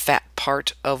sort of the fat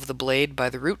part of the blade by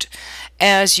the root.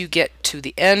 As you get to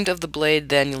the end of the blade,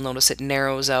 then you'll notice it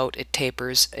narrows out, it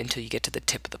tapers until you get to the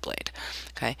tip of the blade,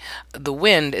 okay? The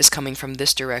wind is coming from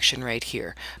this direction right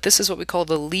here. This is what we call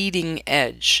the leading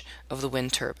edge of the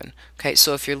wind turbine, okay?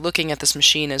 So if you're looking at this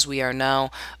machine as we are now,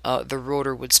 the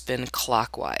rotor would spin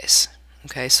clockwise.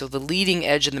 Okay, so the leading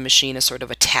edge of the machine is sort of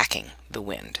attacking the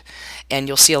wind. And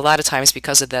you'll see a lot of times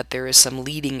because of that there is some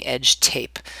leading edge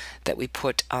tape that we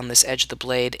put on this edge of the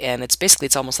blade, and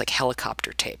it's almost like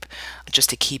helicopter tape, just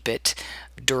to keep it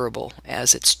durable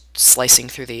as it's slicing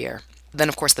through the air. Then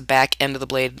of course the back end of the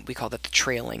blade, we call that the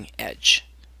trailing edge.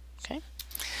 Okay.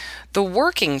 The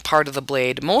working part of the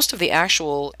blade, most of the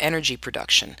actual energy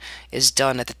production is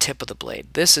done at the tip of the blade.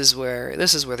 This is where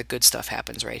the good stuff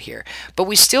happens right here. But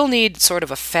we still need sort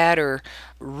of a fatter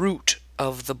root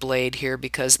of the blade here,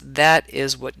 because that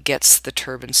is what gets the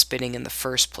turbine spinning in the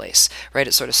first place, right?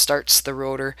 It sort of starts the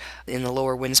rotor in the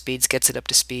lower wind speeds, gets it up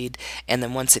to speed, and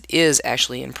then once it is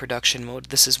actually in production mode,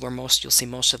 this is where you'll see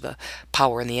most of the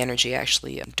power and the energy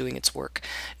actually doing its work.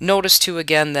 Notice too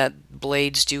again that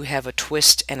blades do have a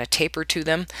twist and a taper to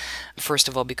them. First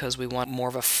of all, because we want more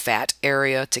of a fat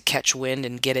area to catch wind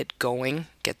and get it going,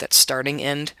 get that starting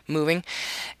end moving.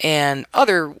 And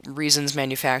other reasons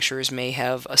manufacturers may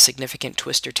have a significant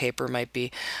twist or taper might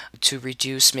be to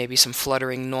reduce maybe some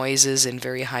fluttering noises in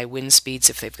very high wind speeds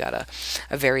if they've got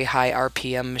a very high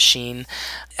RPM machine.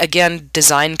 Again,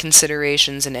 design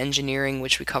considerations and engineering,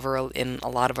 which we cover in a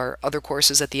lot of our other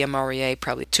courses at the MREA,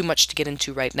 probably too much to get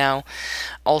into right now.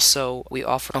 Also, we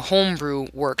offer a homebrew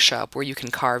workshop where you can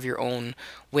carve your own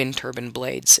wind turbine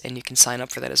blades, and you can sign up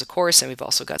for that as a course, and we've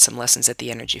also got some lessons at the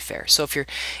Energy Fair. So if you're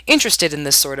interested in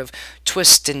this sort of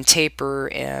twist and taper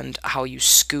and how you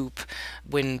scoop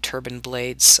wind turbine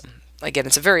blades, again,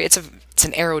 it's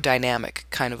an aerodynamic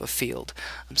kind of a field,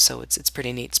 so it's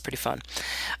pretty neat, it's pretty fun.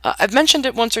 I've mentioned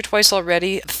it once or twice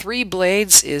already. 3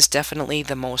 blades is definitely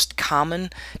the most common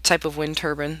type of wind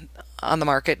turbine on the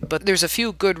market, but there's a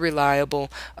few good,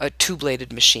 reliable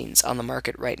 2-bladed machines on the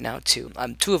market right now too.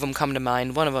 2 of them come to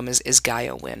mind. One of them is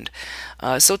Gaia Wind.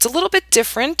 So it's a little bit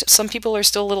different. Some people are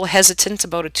still a little hesitant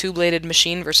about a 2-bladed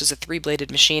machine versus a 3-bladed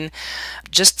machine,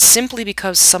 just simply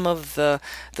because some of the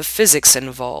physics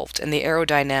involved and the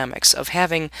aerodynamics of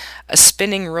having a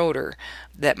spinning rotor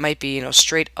that might be,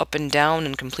 straight up and down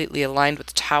and completely aligned with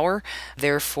the tower.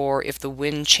 Therefore, if the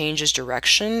wind changes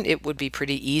direction, it would be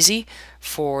pretty easy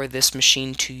for this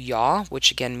machine to yaw,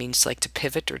 which again means like to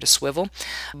pivot or to swivel.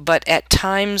 But at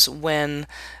times when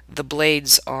the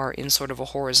blades are in sort of a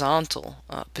horizontal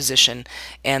position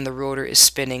and the rotor is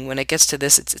spinning, when it gets to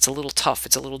this, it's a little tough,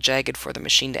 it's a little jagged for the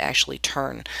machine to actually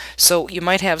turn. So you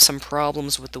might have some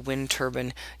problems with the wind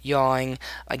turbine yawing.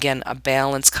 Again, a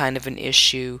balance kind of an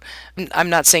issue. I'm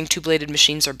not saying 2-bladed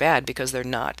machines are bad, because they're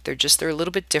not. They're a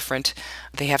little bit different.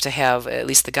 They have to have, at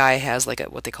least the Gaia has, like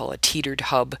what they call a teetered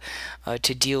hub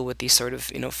to deal with these sort of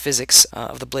physics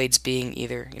of the blades being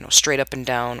either straight up and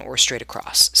down or straight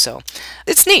across. So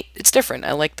it's neat. It's different.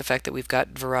 I like the fact that we've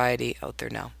got variety out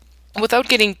there now. Without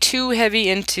getting too heavy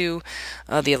into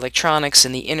the electronics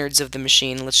and the innards of the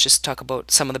machine, let's just talk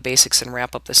about some of the basics and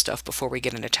wrap up this stuff before we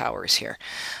get into towers here.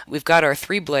 We've got our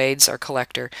 3 blades, our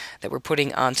collector, that we're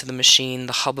putting onto the machine,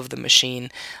 the hub of the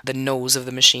machine, the nose of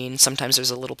the machine. Sometimes there's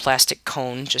a little plastic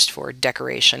cone just for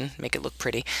decoration, make it look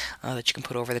pretty, that you can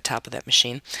put over the top of that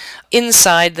machine.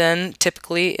 Inside then,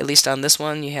 typically, at least on this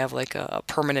one, you have like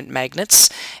permanent magnets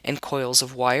and coils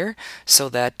of wire, so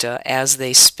that as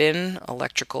they spin,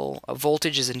 electrical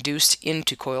voltage is induced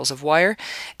into coils of wire,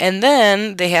 and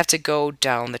then they have to go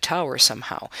down the tower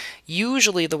somehow.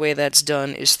 Usually the way that's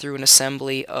done is through an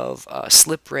assembly of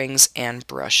slip rings and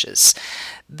brushes.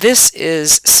 This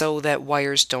is so that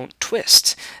wires don't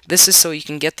twist. This is so you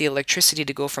can get the electricity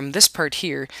to go from this part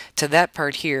here to that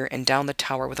part here and down the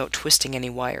tower without twisting any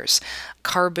wires.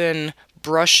 Carbon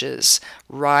brushes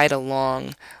ride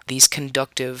along these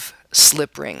conductive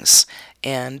slip rings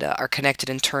and are connected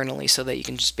internally so that you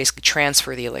can just basically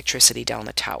transfer the electricity down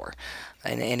the tower.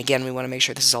 And again, we want to make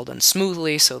sure this is all done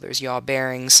smoothly, so there's yaw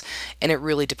bearings, and it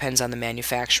really depends on the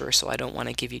manufacturer, so I don't want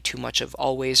to give you too much of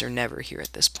always or never here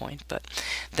at this point, but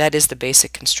that is the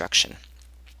basic construction.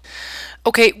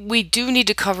 Okay, we do need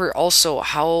to cover also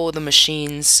how the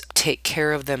machines take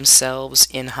care of themselves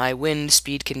in high wind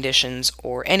speed conditions,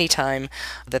 or any time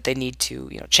that they need to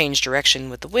change direction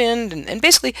with the wind, and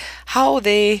basically how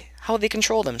they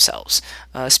control themselves,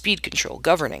 speed control,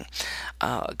 governing.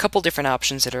 A couple different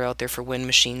options that are out there for wind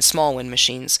machines, small wind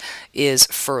machines, is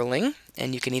furling,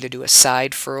 and you can either do a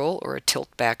side furl or a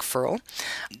tilt back furl.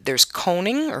 There's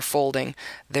coning or folding.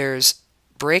 There's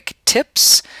brake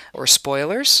tips or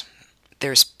spoilers.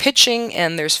 There's pitching,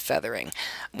 and there's feathering.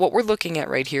 What we're looking at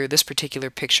right here, this particular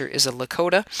picture, is a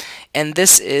Lakota, and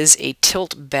this is a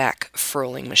tilt-back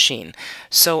furling machine.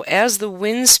 So as the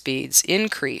wind speeds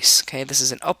increase, okay, this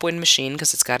is an upwind machine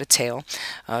because it's got a tail,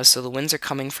 so the winds are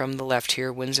coming from the left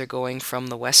here, winds are going from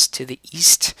the west to the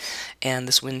east, and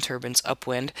this wind turbine's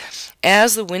upwind.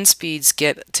 As the wind speeds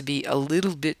get to be a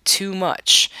little bit too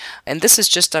much, and this is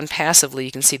just done passively,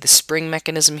 you can see the spring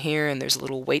mechanism here, and there's a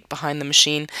little weight behind the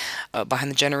machine, behind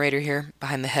the generator here,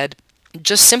 behind the head.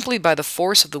 Just simply by the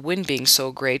force of the wind being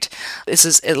so great,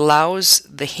 it allows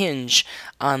the hinge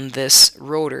on this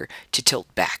rotor to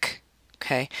tilt back.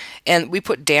 Okay, and we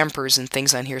put dampers and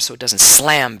things on here so it doesn't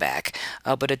slam back,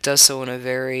 but it does so in a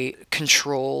very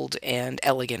controlled and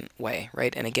elegant way,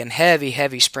 right? And again,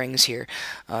 heavy springs here,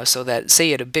 so that say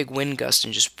you had a big wind gust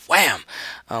and just wham,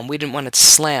 we didn't want it to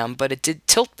slam, but it did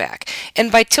tilt back.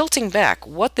 And by tilting back,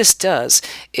 what this does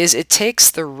is it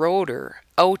takes the rotor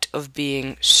out of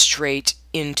being straight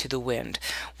into the wind.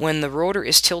 When the rotor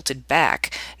is tilted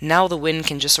back, now the wind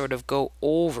can just sort of go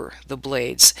over the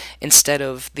blades instead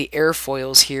of the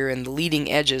airfoils here and the leading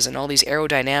edges and all these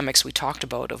aerodynamics we talked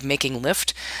about of making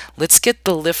lift. Let's get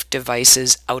the lift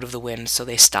devices out of the wind so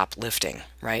they stop lifting,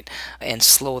 right, and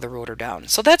slow the rotor down.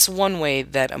 So that's one way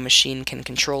that a machine can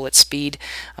control its speed.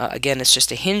 Again, it's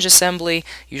just a hinge assembly,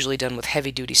 usually done with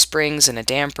heavy-duty springs and a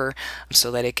damper,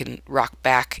 so that it can rock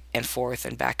back and forth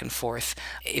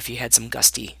if you had some gusty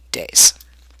days.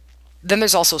 Then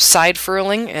there's also side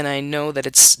furling, and I know that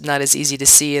it's not as easy to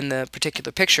see in the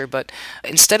particular picture, but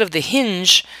instead of the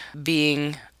hinge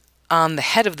being on the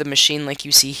head of the machine like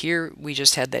you see here, we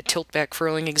just had that tilt back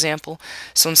furling example.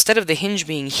 So instead of the hinge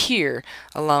being here,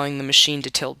 allowing the machine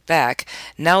to tilt back,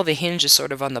 now the hinge is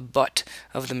sort of on the butt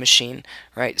of the machine,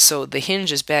 right? So the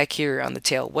hinge is back here on the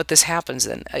tail. What this happens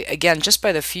then, again, just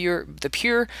by the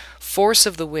pure force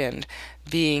of the wind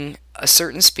being a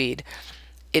certain speed,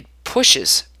 it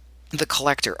pushes the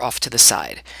collector off to the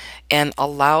side and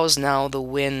allows now the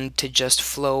wind to just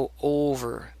flow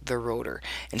over the rotor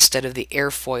instead of the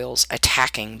airfoils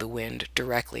attacking the wind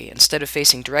directly. Instead of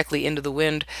facing directly into the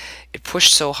wind, it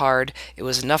pushed so hard it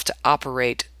was enough to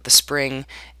operate the spring,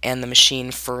 and the machine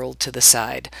furled to the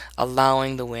side,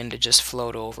 allowing the wind to just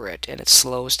float over it, and it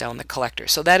slows down the collector.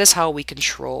 So that is how we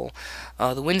control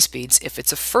the wind speeds if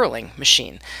it's a furling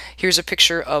machine. Here's a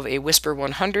picture of a Whisper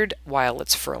 100 while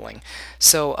it's furling.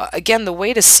 So again, the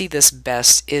way to see this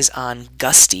best is on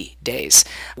gusty days.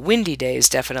 Windy days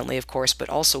definitely, of course, but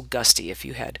also gusty. If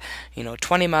you had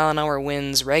 20-mile-an-hour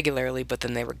winds regularly, but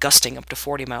then they were gusting up to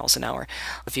 40 miles an hour.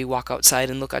 If you walk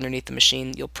outside and look underneath the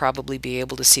machine, you'll probably be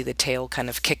able to see the tail kind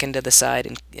of kicking to the side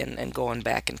and going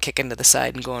back and kicking to the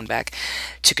side and going back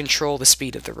to control the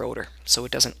speed of the rotor so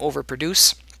it doesn't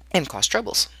overproduce and cause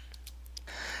troubles.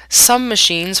 Some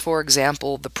machines, for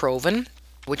example the Proven,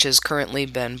 which has currently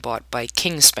been bought by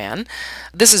Kingspan,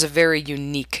 this is a very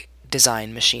unique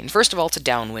design machine. First of all, it's a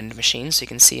downwind machine, so you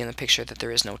can see in the picture that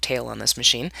there is no tail on this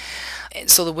machine.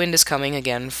 So the wind is coming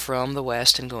again from the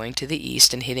west and going to the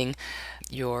east and hitting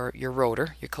your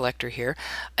rotor, your collector here.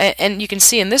 And you can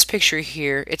see in this picture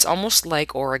here, it's almost like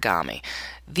origami.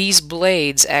 These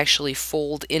blades actually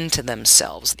fold into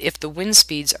themselves. If the wind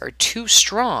speeds are too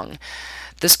strong,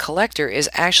 this collector is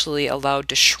actually allowed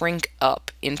to shrink up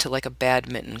into like a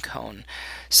badminton cone.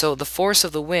 So the force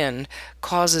of the wind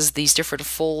causes these different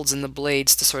folds in the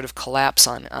blades to sort of collapse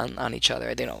on each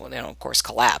other. They don't of course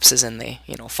collapse as in they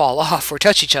fall off or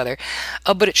touch each other,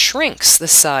 but it shrinks the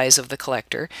size of the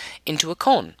collector into a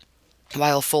cone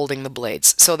while folding the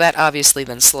blades. So that obviously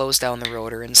then slows down the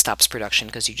rotor and stops production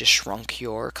because you just shrunk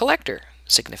your collector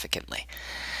significantly.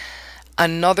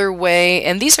 Another way,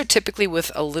 and these are typically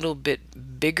with a little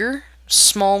bit bigger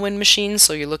small wind machines,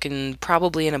 so you're looking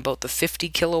probably in about the 50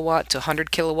 kilowatt to 100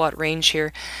 kilowatt range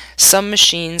here. Some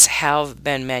machines have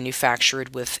been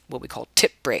manufactured with what we call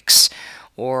tip brakes,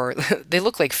 or they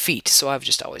look like feet, so I've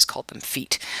just always called them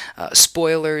feet.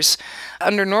 Spoilers.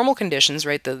 Under normal conditions,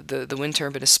 right, the wind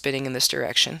turbine is spinning in this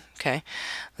direction, okay?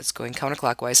 That's going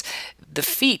counterclockwise. The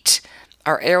feet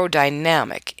are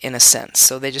aerodynamic in a sense,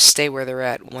 so they just stay where they're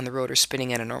at when the rotor's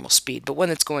spinning at a normal speed. But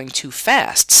when it's going too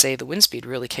fast, say the wind speed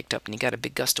really kicked up and you got a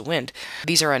big gust of wind,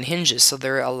 these are on hinges, so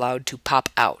they're allowed to pop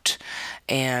out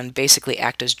and basically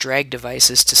act as drag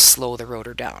devices to slow the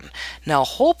rotor down. Now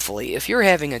hopefully, if you're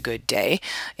having a good day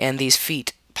and these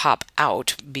feet pop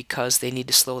out because they need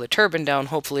to slow the turbine down,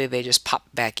 hopefully they just pop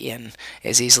back in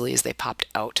as easily as they popped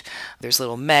out. There's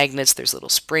little magnets, there's little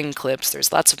spring clips,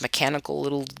 there's lots of mechanical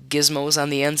little gizmos on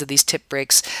the ends of these tip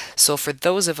brakes. So for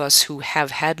those of us who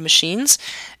have had machines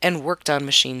and worked on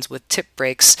machines with tip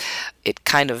brakes, it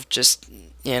kind of just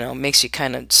makes you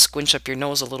kind of squinch up your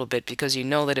nose a little bit, because you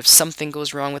know that if something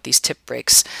goes wrong with these tip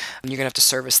brakes, you're going to have to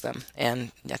service them.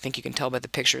 And I think you can tell by the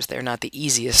pictures they're not the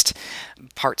easiest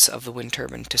parts of the wind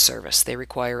turbine to service. They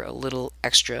require a little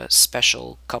extra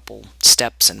special couple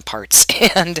steps and parts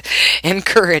and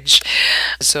courage.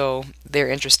 So they're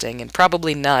interesting, and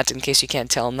probably not, in case you can't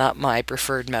tell, not my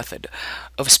preferred method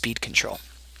of speed control.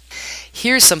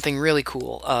 Here's something really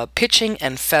cool. Pitching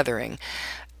and feathering.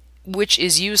 which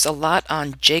is used a lot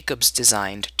on Jacobs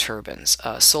designed turbines,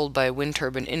 sold by Wind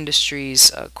Turbine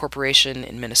Industries Corporation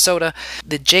in Minnesota.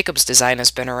 The Jacobs design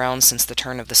has been around since the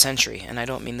turn of the century, and I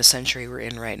don't mean the century we're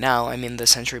in right now, I mean the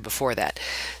century before that.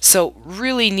 So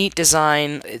really neat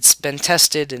design. It's been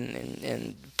tested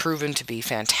and proven to be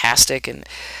fantastic and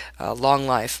long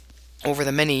life over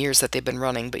the many years that they've been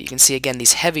running. But you can see again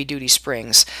these heavy duty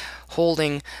springs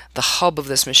holding the hub of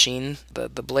this machine. The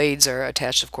blades are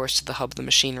attached, of course, to the hub of the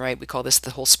machine, right? We call this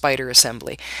the whole spider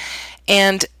assembly.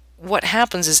 And what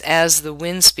happens is as the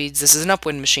wind speeds, this is an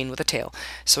upwind machine with a tail.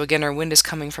 So again, our wind is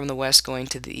coming from the west going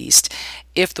to the east.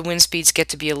 If the wind speeds get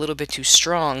to be a little bit too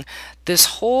strong, this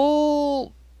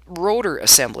whole rotor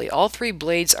assembly, all three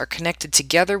blades are connected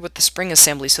together with the spring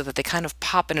assembly so that they kind of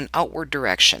pop in an outward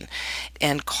direction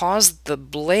and cause the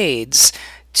blades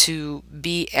to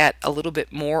be at a little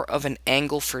bit more of an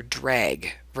angle for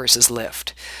drag versus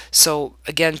lift. So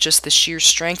again, just the sheer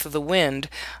strength of the wind,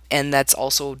 and that's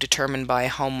also determined by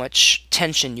how much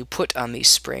tension you put on these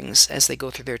springs as they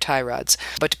go through their tie rods.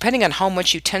 But depending on how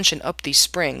much you tension up these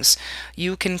springs,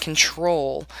 you can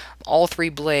control all three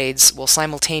blades will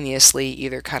simultaneously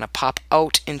either kind of pop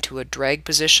out into a drag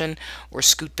position or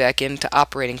scoot back into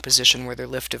operating position where their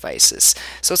lift device is.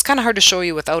 So it's kind of hard to show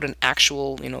you without an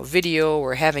actual, video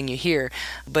or having you here,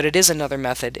 but it is another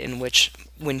method in which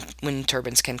wind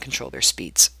turbines can control their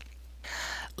speeds.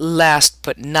 Last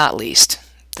but not least,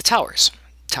 the towers.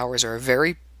 Towers are a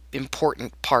very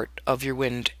important part of your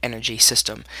wind energy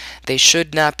system. They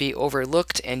should not be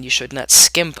overlooked, and you should not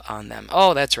skimp on them.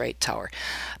 Oh, that's right, tower.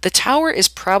 The tower is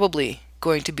probably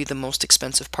going to be the most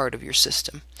expensive part of your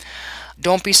system.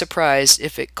 Don't be surprised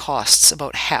if it costs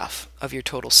about half of your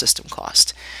total system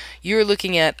cost. You're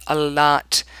looking at a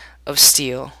lot of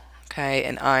steel, okay,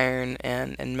 and iron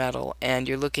and metal, and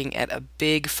you're looking at a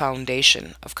big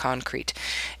foundation of concrete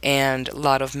and a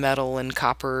lot of metal and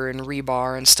copper and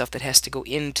rebar and stuff that has to go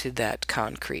into that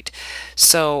concrete.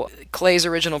 So Clay's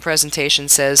original presentation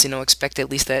says, expect at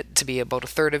least that to be about a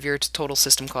third of your total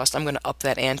system cost. I'm going to up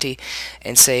that ante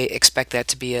and say expect that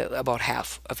to be about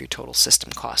half of your total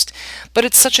system cost. But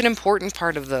it's such an important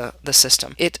part of the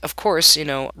system. It, of course,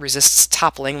 resists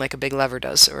toppling like a big lever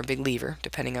does, or a big lever,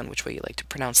 depending on which way you like to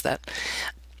pronounce that.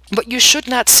 But you should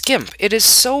not skimp. It is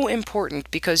so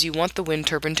important because you want the wind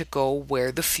turbine to go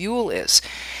where the fuel is.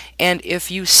 And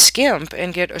if you skimp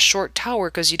and get a short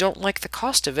tower because you don't like the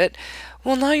cost of it,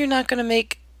 well, now you're not going to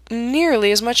make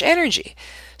nearly as much energy.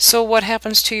 So what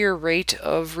happens to your rate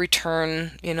of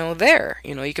return, there?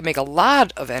 You can make a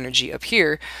lot of energy up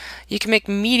here. You can make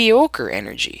mediocre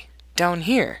energy down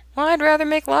here. Well, I'd rather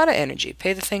make a lot of energy.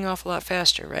 Pay the thing off a lot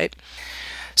faster, right?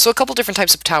 So a couple different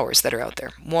types of towers that are out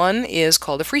there. One is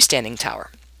called a freestanding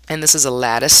tower. And this is a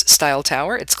lattice style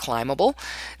tower. It's climbable.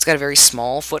 It's got a very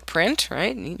small footprint,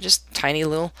 right? Just tiny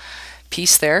little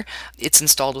piece there. It's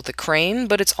installed with a crane,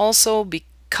 but it's also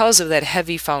because of that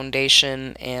heavy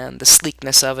foundation and the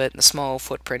sleekness of it and the small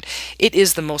footprint, it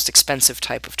is the most expensive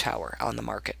type of tower on the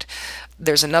market.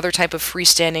 There's another type of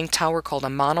freestanding tower called a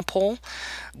monopole,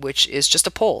 which is just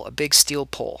a pole, a big steel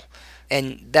pole.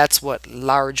 And that's what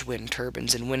large wind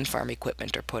turbines and wind farm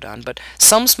equipment are put on. But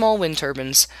some small wind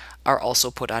turbines are also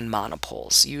put on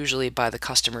monopoles, usually by the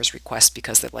customer's request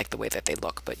because they like the way that they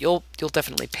look. But you'll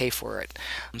definitely pay for it.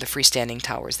 The freestanding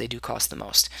towers, they do cost the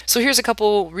most. So here's a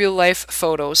couple real-life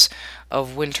photos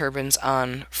of wind turbines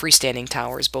on freestanding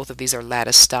towers. Both of these are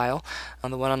lattice style.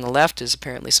 The one on the left is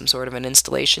apparently some sort of an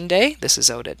installation day. This is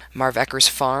out at Marv Ecker's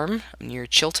farm near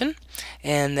Chilton.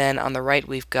 And then on the right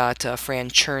we've got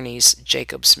Fran Cherney's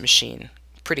Jacobs machine,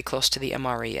 pretty close to the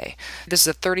MREA. This is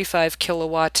a 35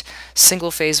 kilowatt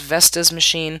single-phase Vestas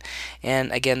machine,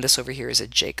 and again this over here is a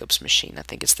Jacobs machine. I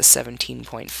think it's the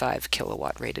 17.5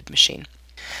 kilowatt rated machine.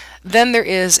 Then there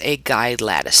is a guide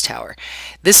lattice tower.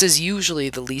 This is usually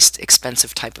the least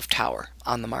expensive type of tower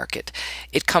on the market.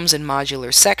 It comes in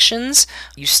modular sections.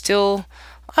 You still,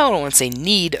 I don't want to say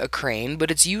need a crane, but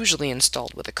it's usually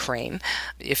installed with a crane.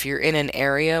 If you're in an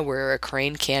area where a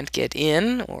crane can't get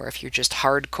in, or if you're just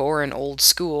hardcore and old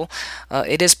school,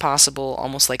 it is possible,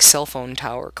 almost like cell phone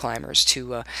tower climbers,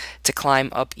 to climb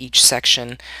up each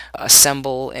section,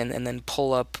 assemble, and then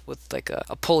pull up with like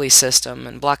a pulley system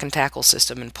and block and tackle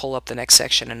system, and pull up the next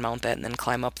section and mount that, and then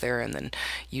climb up there, and then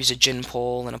use a gin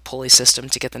pole and a pulley system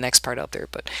to get the next part out there.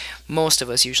 But most of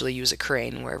us usually use a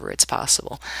crane wherever it's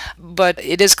possible. But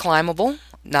it is climbable,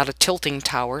 not a tilting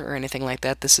tower or anything like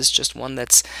that. This is just one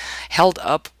that's held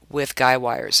up with guy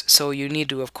wires. So you need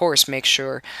to, of course, make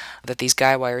sure that these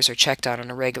guy wires are checked out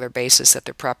on a regular basis, that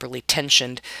they're properly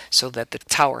tensioned so that the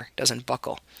tower doesn't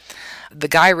buckle. The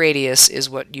guy radius is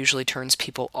what usually turns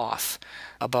people off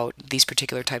about these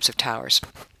particular types of towers,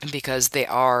 because they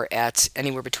are at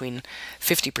anywhere between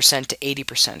 50% to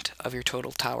 80% of your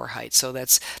total tower height. So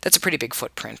that's a pretty big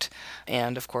footprint.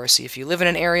 And of course, if you live in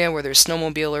an area where there's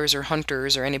snowmobilers or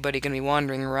hunters or anybody going to be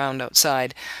wandering around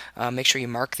outside, make sure you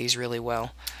mark these really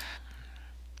well.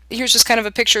 Here's just kind of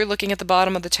a picture looking at the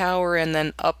bottom of the tower and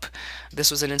then up.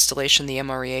 This was an installation the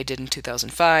MREA did in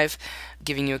 2005,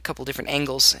 giving you a couple different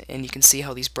angles, and you can see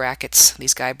how these brackets,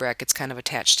 these guy brackets, kind of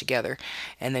attach together,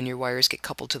 and then your wires get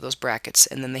coupled to those brackets,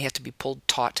 and then they have to be pulled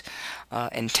taut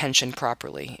and tensioned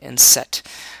properly and set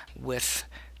with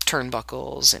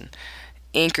turnbuckles and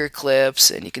anchor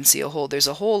clips, and you can see there's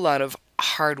a whole lot of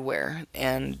hardware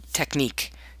and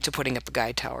technique to putting up a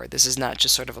guide tower. This is not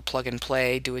just sort of a plug and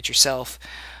play, do it yourself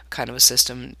kind of a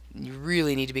system. You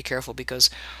really need to be careful, because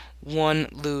one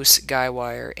loose guy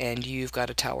wire and you've got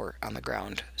a tower on the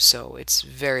ground. So it's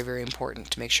very, very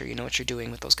important to make sure you know what you're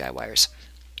doing with those guy wires.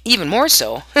 Even more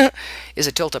so is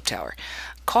a tilt-up tower.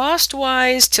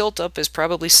 Cost-wise, tilt-up is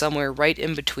probably somewhere right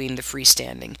in between the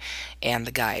freestanding and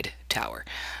the guide tower.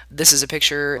 This is a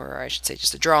picture, or I should say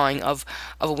just a drawing, of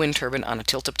a wind turbine on a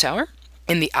tilt-up tower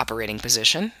in the operating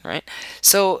position, right?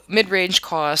 So mid-range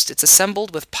cost, it's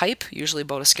assembled with pipe, usually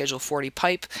about a Schedule 40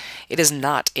 pipe. It is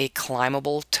not a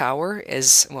climbable tower,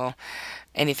 as well,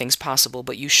 anything's possible,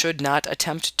 but you should not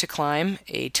attempt to climb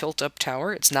a tilt-up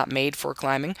tower. It's not made for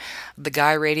climbing. The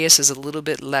guy radius is a little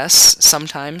bit less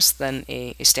sometimes than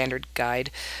a standard guide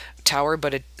tower,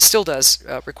 but it still does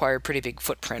require a pretty big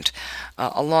footprint,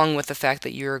 along with the fact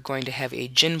that you're going to have a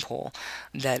gin pole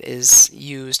that is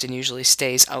used and usually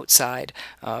stays outside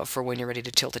for when you're ready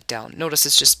to tilt it down. Notice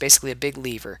it's just basically a big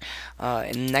lever.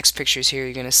 In the next pictures here,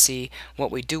 you're going to see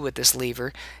what we do with this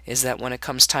lever is that when it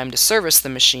comes time to service the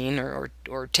machine or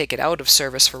take it out of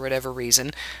service for whatever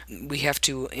reason, we have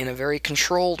to, in a very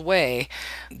controlled way,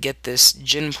 get this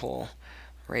gin pole,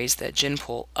 raise that gin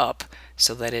pole up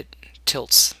so that it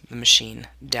tilts the machine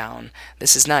down.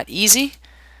 This is not easy.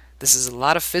 This is a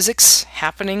lot of physics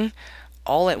happening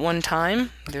all at one time.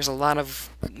 There's a lot of,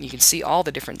 you can see all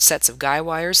the different sets of guy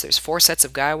wires. There's 4 sets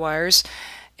of guy wires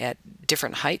at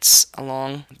different heights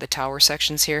along the tower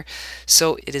sections here.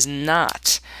 So it is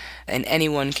not, and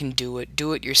anyone can do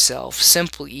it yourself,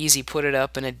 simple, easy, put it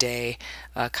up in a day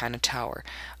kind of tower.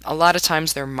 A lot of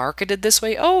times they're marketed this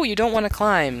way. Oh, you don't want to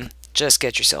climb, just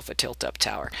get yourself a tilt-up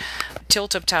tower.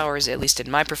 Tilt-up towers, at least in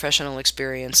my professional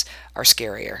experience, are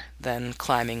scarier than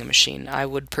climbing a machine. I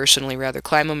would personally rather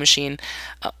climb a machine,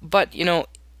 but you know,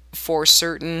 for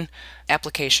certain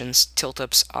applications,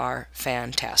 tilt-ups are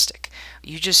fantastic.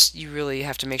 You really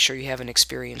have to make sure you have an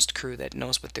experienced crew that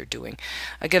knows what they're doing.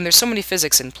 Again, there's so many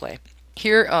physics in play.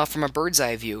 Here, from a bird's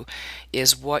eye view,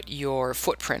 is what your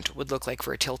footprint would look like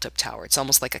for a tilt-up tower. It's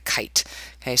almost like a kite.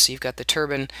 Okay, so you've got the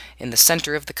turbine in the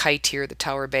center of the kite here, the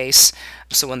tower base.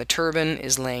 So when the turbine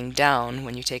is laying down,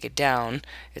 when you take it down,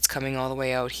 it's coming all the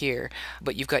way out here.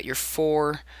 But you've got your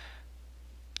 4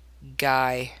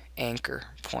 guy anchor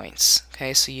points.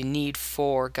 Okay, so you need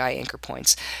 4 guy anchor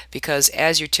points, because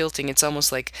as you're tilting, it's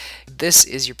almost like this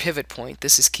is your pivot point.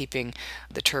 This is keeping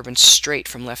the turbine straight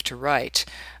from left to right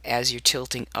as you're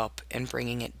tilting up and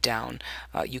bringing it down.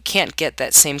 You can't get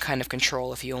that same kind of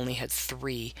control if you only had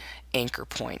 3 anchor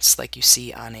points like you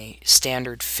see on a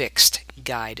standard fixed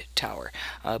guide tower,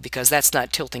 because that's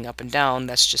not tilting up and down,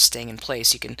 that's just staying in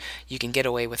place. You can get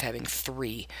away with having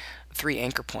 3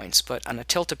 anchor points, but on a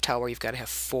tilt-up tower you've got to have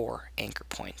 4 anchor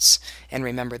points. And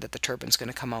remember that the turbine's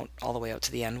going to come out all the way out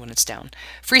to the end when it's down.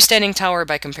 Freestanding tower,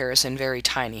 by comparison, very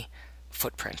tiny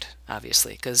footprint,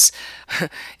 obviously, because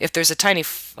if there's a tiny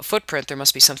footprint, there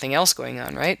must be something else going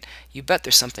on, right? You bet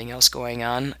there's something else going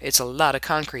on. It's a lot of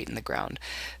concrete in the ground.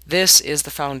 This is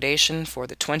the foundation for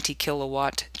the 20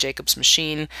 kilowatt Jacobs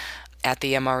machine at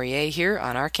the MREA here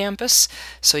on our campus.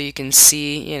 So you can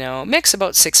see, you know, Mick's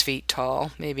about 6 feet tall,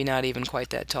 maybe not even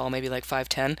quite that tall, maybe like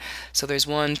 5'10". So there's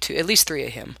 1, 2, at least 3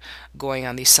 of him going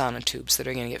on these sonotubes that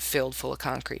are going to get filled full of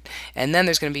concrete. And then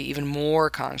there's going to be even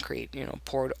more concrete, you know,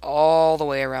 poured all the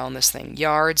way around this thing,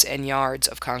 yards and yards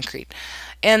of concrete.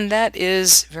 And that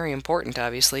is very important,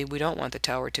 obviously. We don't want the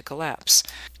tower to collapse.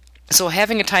 So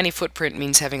having a tiny footprint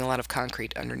means having a lot of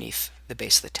concrete underneath the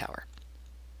base of the tower.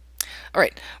 All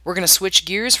right, we're going to switch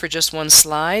gears for just one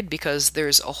slide because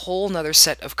there's a whole nother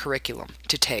set of curriculum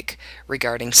to take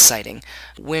regarding siting.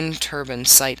 Wind turbine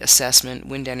site assessment,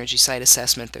 wind energy site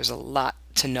assessment, there's a lot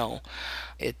to know.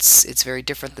 It's very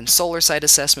different than solar site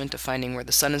assessment of finding where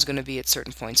the sun is going to be at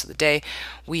certain points of the day.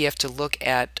 We have to look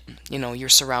at, your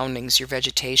surroundings, your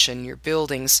vegetation, your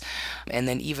buildings, and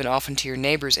then even off into your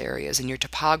neighbors' areas and your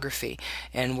topography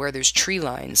and where there's tree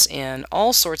lines and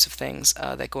all sorts of things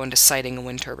that go into siting a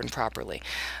wind turbine properly.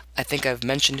 I think I've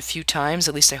mentioned a few times,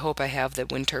 at least I hope I have,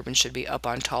 that wind turbines should be up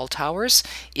on tall towers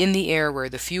in the air where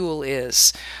the fuel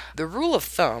is. The rule of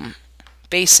thumb,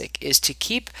 basic, is to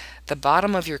keep the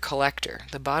bottom of your collector,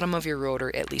 the bottom of your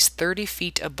rotor, at least 30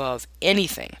 feet above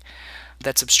anything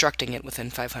that's obstructing it within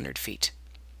 500 feet.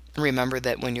 Remember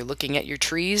that when you're looking at your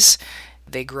trees,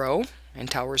 they grow and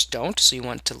towers don't, so you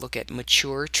want to look at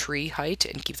mature tree height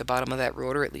and keep the bottom of that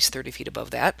rotor at least 30 feet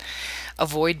above that.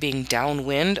 Avoid being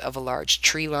downwind of a large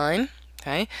tree line.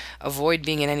 Okay? Avoid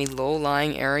being in any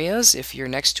low-lying areas. If you're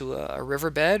next to a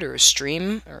riverbed or a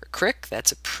stream or a creek,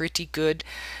 that's a pretty good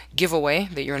giveaway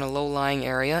that you're in a low-lying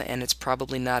area, and it's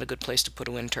probably not a good place to put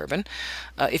a wind turbine.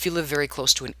 If you live very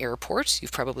close to an airport,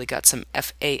 you've probably got some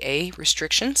FAA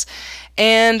restrictions.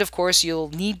 And, of course, you'll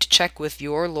need to check with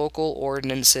your local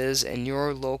ordinances and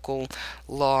your local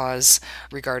laws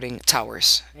regarding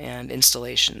towers and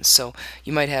installations. So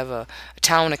you might have a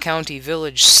town, a county,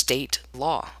 village, state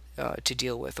law to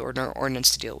deal with, or an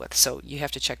ordinance to deal with. So you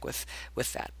have to check with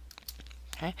that.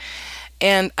 Okay?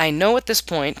 And I know at this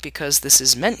point, because this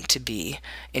is meant to be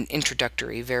an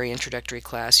introductory, very introductory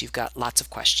class, you've got lots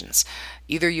of questions.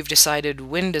 Either you've decided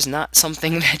wind is not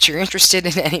something that you're interested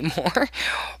in anymore,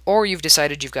 or you've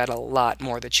decided you've got a lot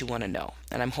more that you want to know.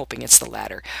 And I'm hoping it's the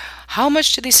latter. How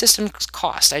much do these systems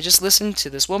cost? I just listened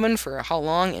to this woman for how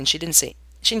long, and she didn't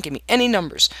give me any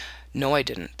numbers. No, I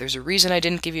didn't. There's a reason I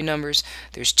didn't give you numbers.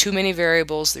 There's too many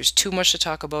variables. There's too much to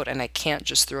talk about, and I can't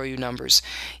just throw you numbers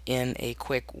in a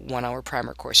quick 1-hour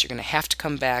primer course. You're going to have to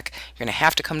come back. You're going to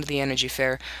have to come to the Energy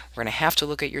Fair. We're going to have to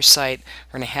look at your site.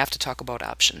 We're going to have to talk about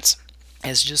options.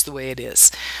 It's just the way it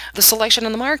is. The selection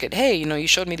on the market. Hey, you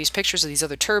showed me these pictures of these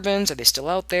other turbines. Are they still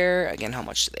out there? Again, how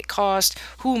much do they cost?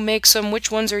 Who makes them? Which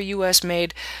ones are U.S.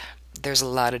 made? There's a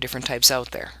lot of different types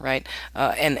out there, right?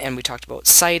 And we talked about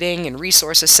siting and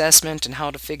resource assessment and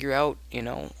how to figure out,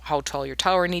 how tall your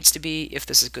tower needs to be, if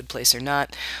this is a good place or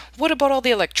not. What about all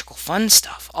the electrical fun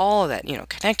stuff? All of that,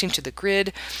 connecting to the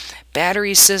grid,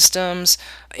 battery systems,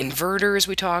 inverters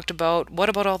we talked about. What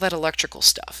about all that electrical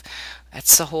stuff?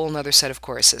 That's a whole nother set of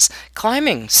courses.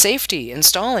 Climbing, safety,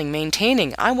 installing,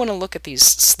 maintaining. I want to look at these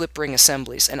slip ring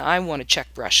assemblies, and I want to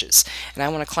check brushes, and I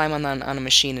want to climb on a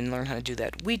machine and learn how to do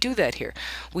that. We do that here.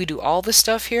 We do all this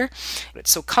stuff here.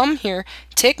 So come here,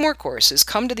 take more courses,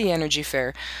 come to the Energy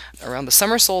Fair around the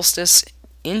summer solstice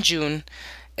in June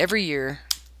every year.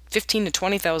 15 to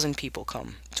 20,000 people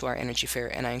come to our Energy Fair,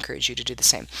 and I encourage you to do the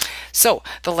same. So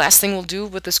the last thing we'll do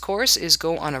with this course is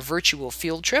go on a virtual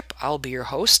field trip. I'll be your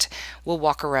host. We'll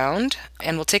walk around,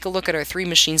 and we'll take a look at our 3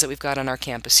 machines that we've got on our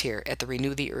campus here at the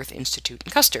Renew the Earth Institute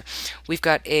in Custer. We've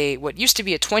got what used to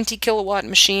be a 20 kilowatt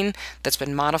machine that's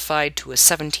been modified to a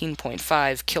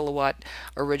 17.5 kilowatt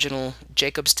original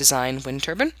Jacobs design wind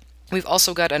turbine. We've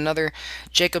also got another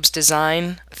Jacobs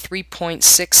design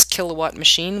 3.6 kilowatt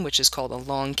machine, which is called a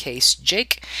long case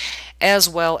Jake, as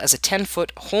well as a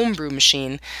 10-foot homebrew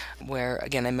machine where,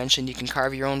 again, I mentioned you can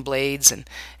carve your own blades and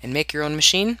make your own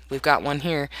machine. We've got one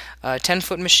here, a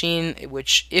 10-foot machine,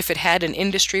 which, if it had an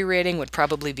industry rating, would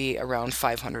probably be around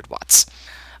 500 watts.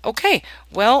 Okay,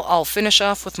 well, I'll finish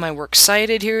off with my works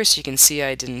cited here so you can see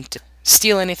I didn't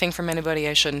steal anything from anybody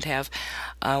I shouldn't have.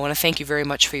 I want to thank you very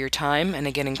much for your time, and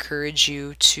again encourage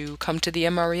you to come to the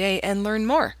MREA and learn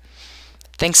more.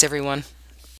 Thanks, everyone.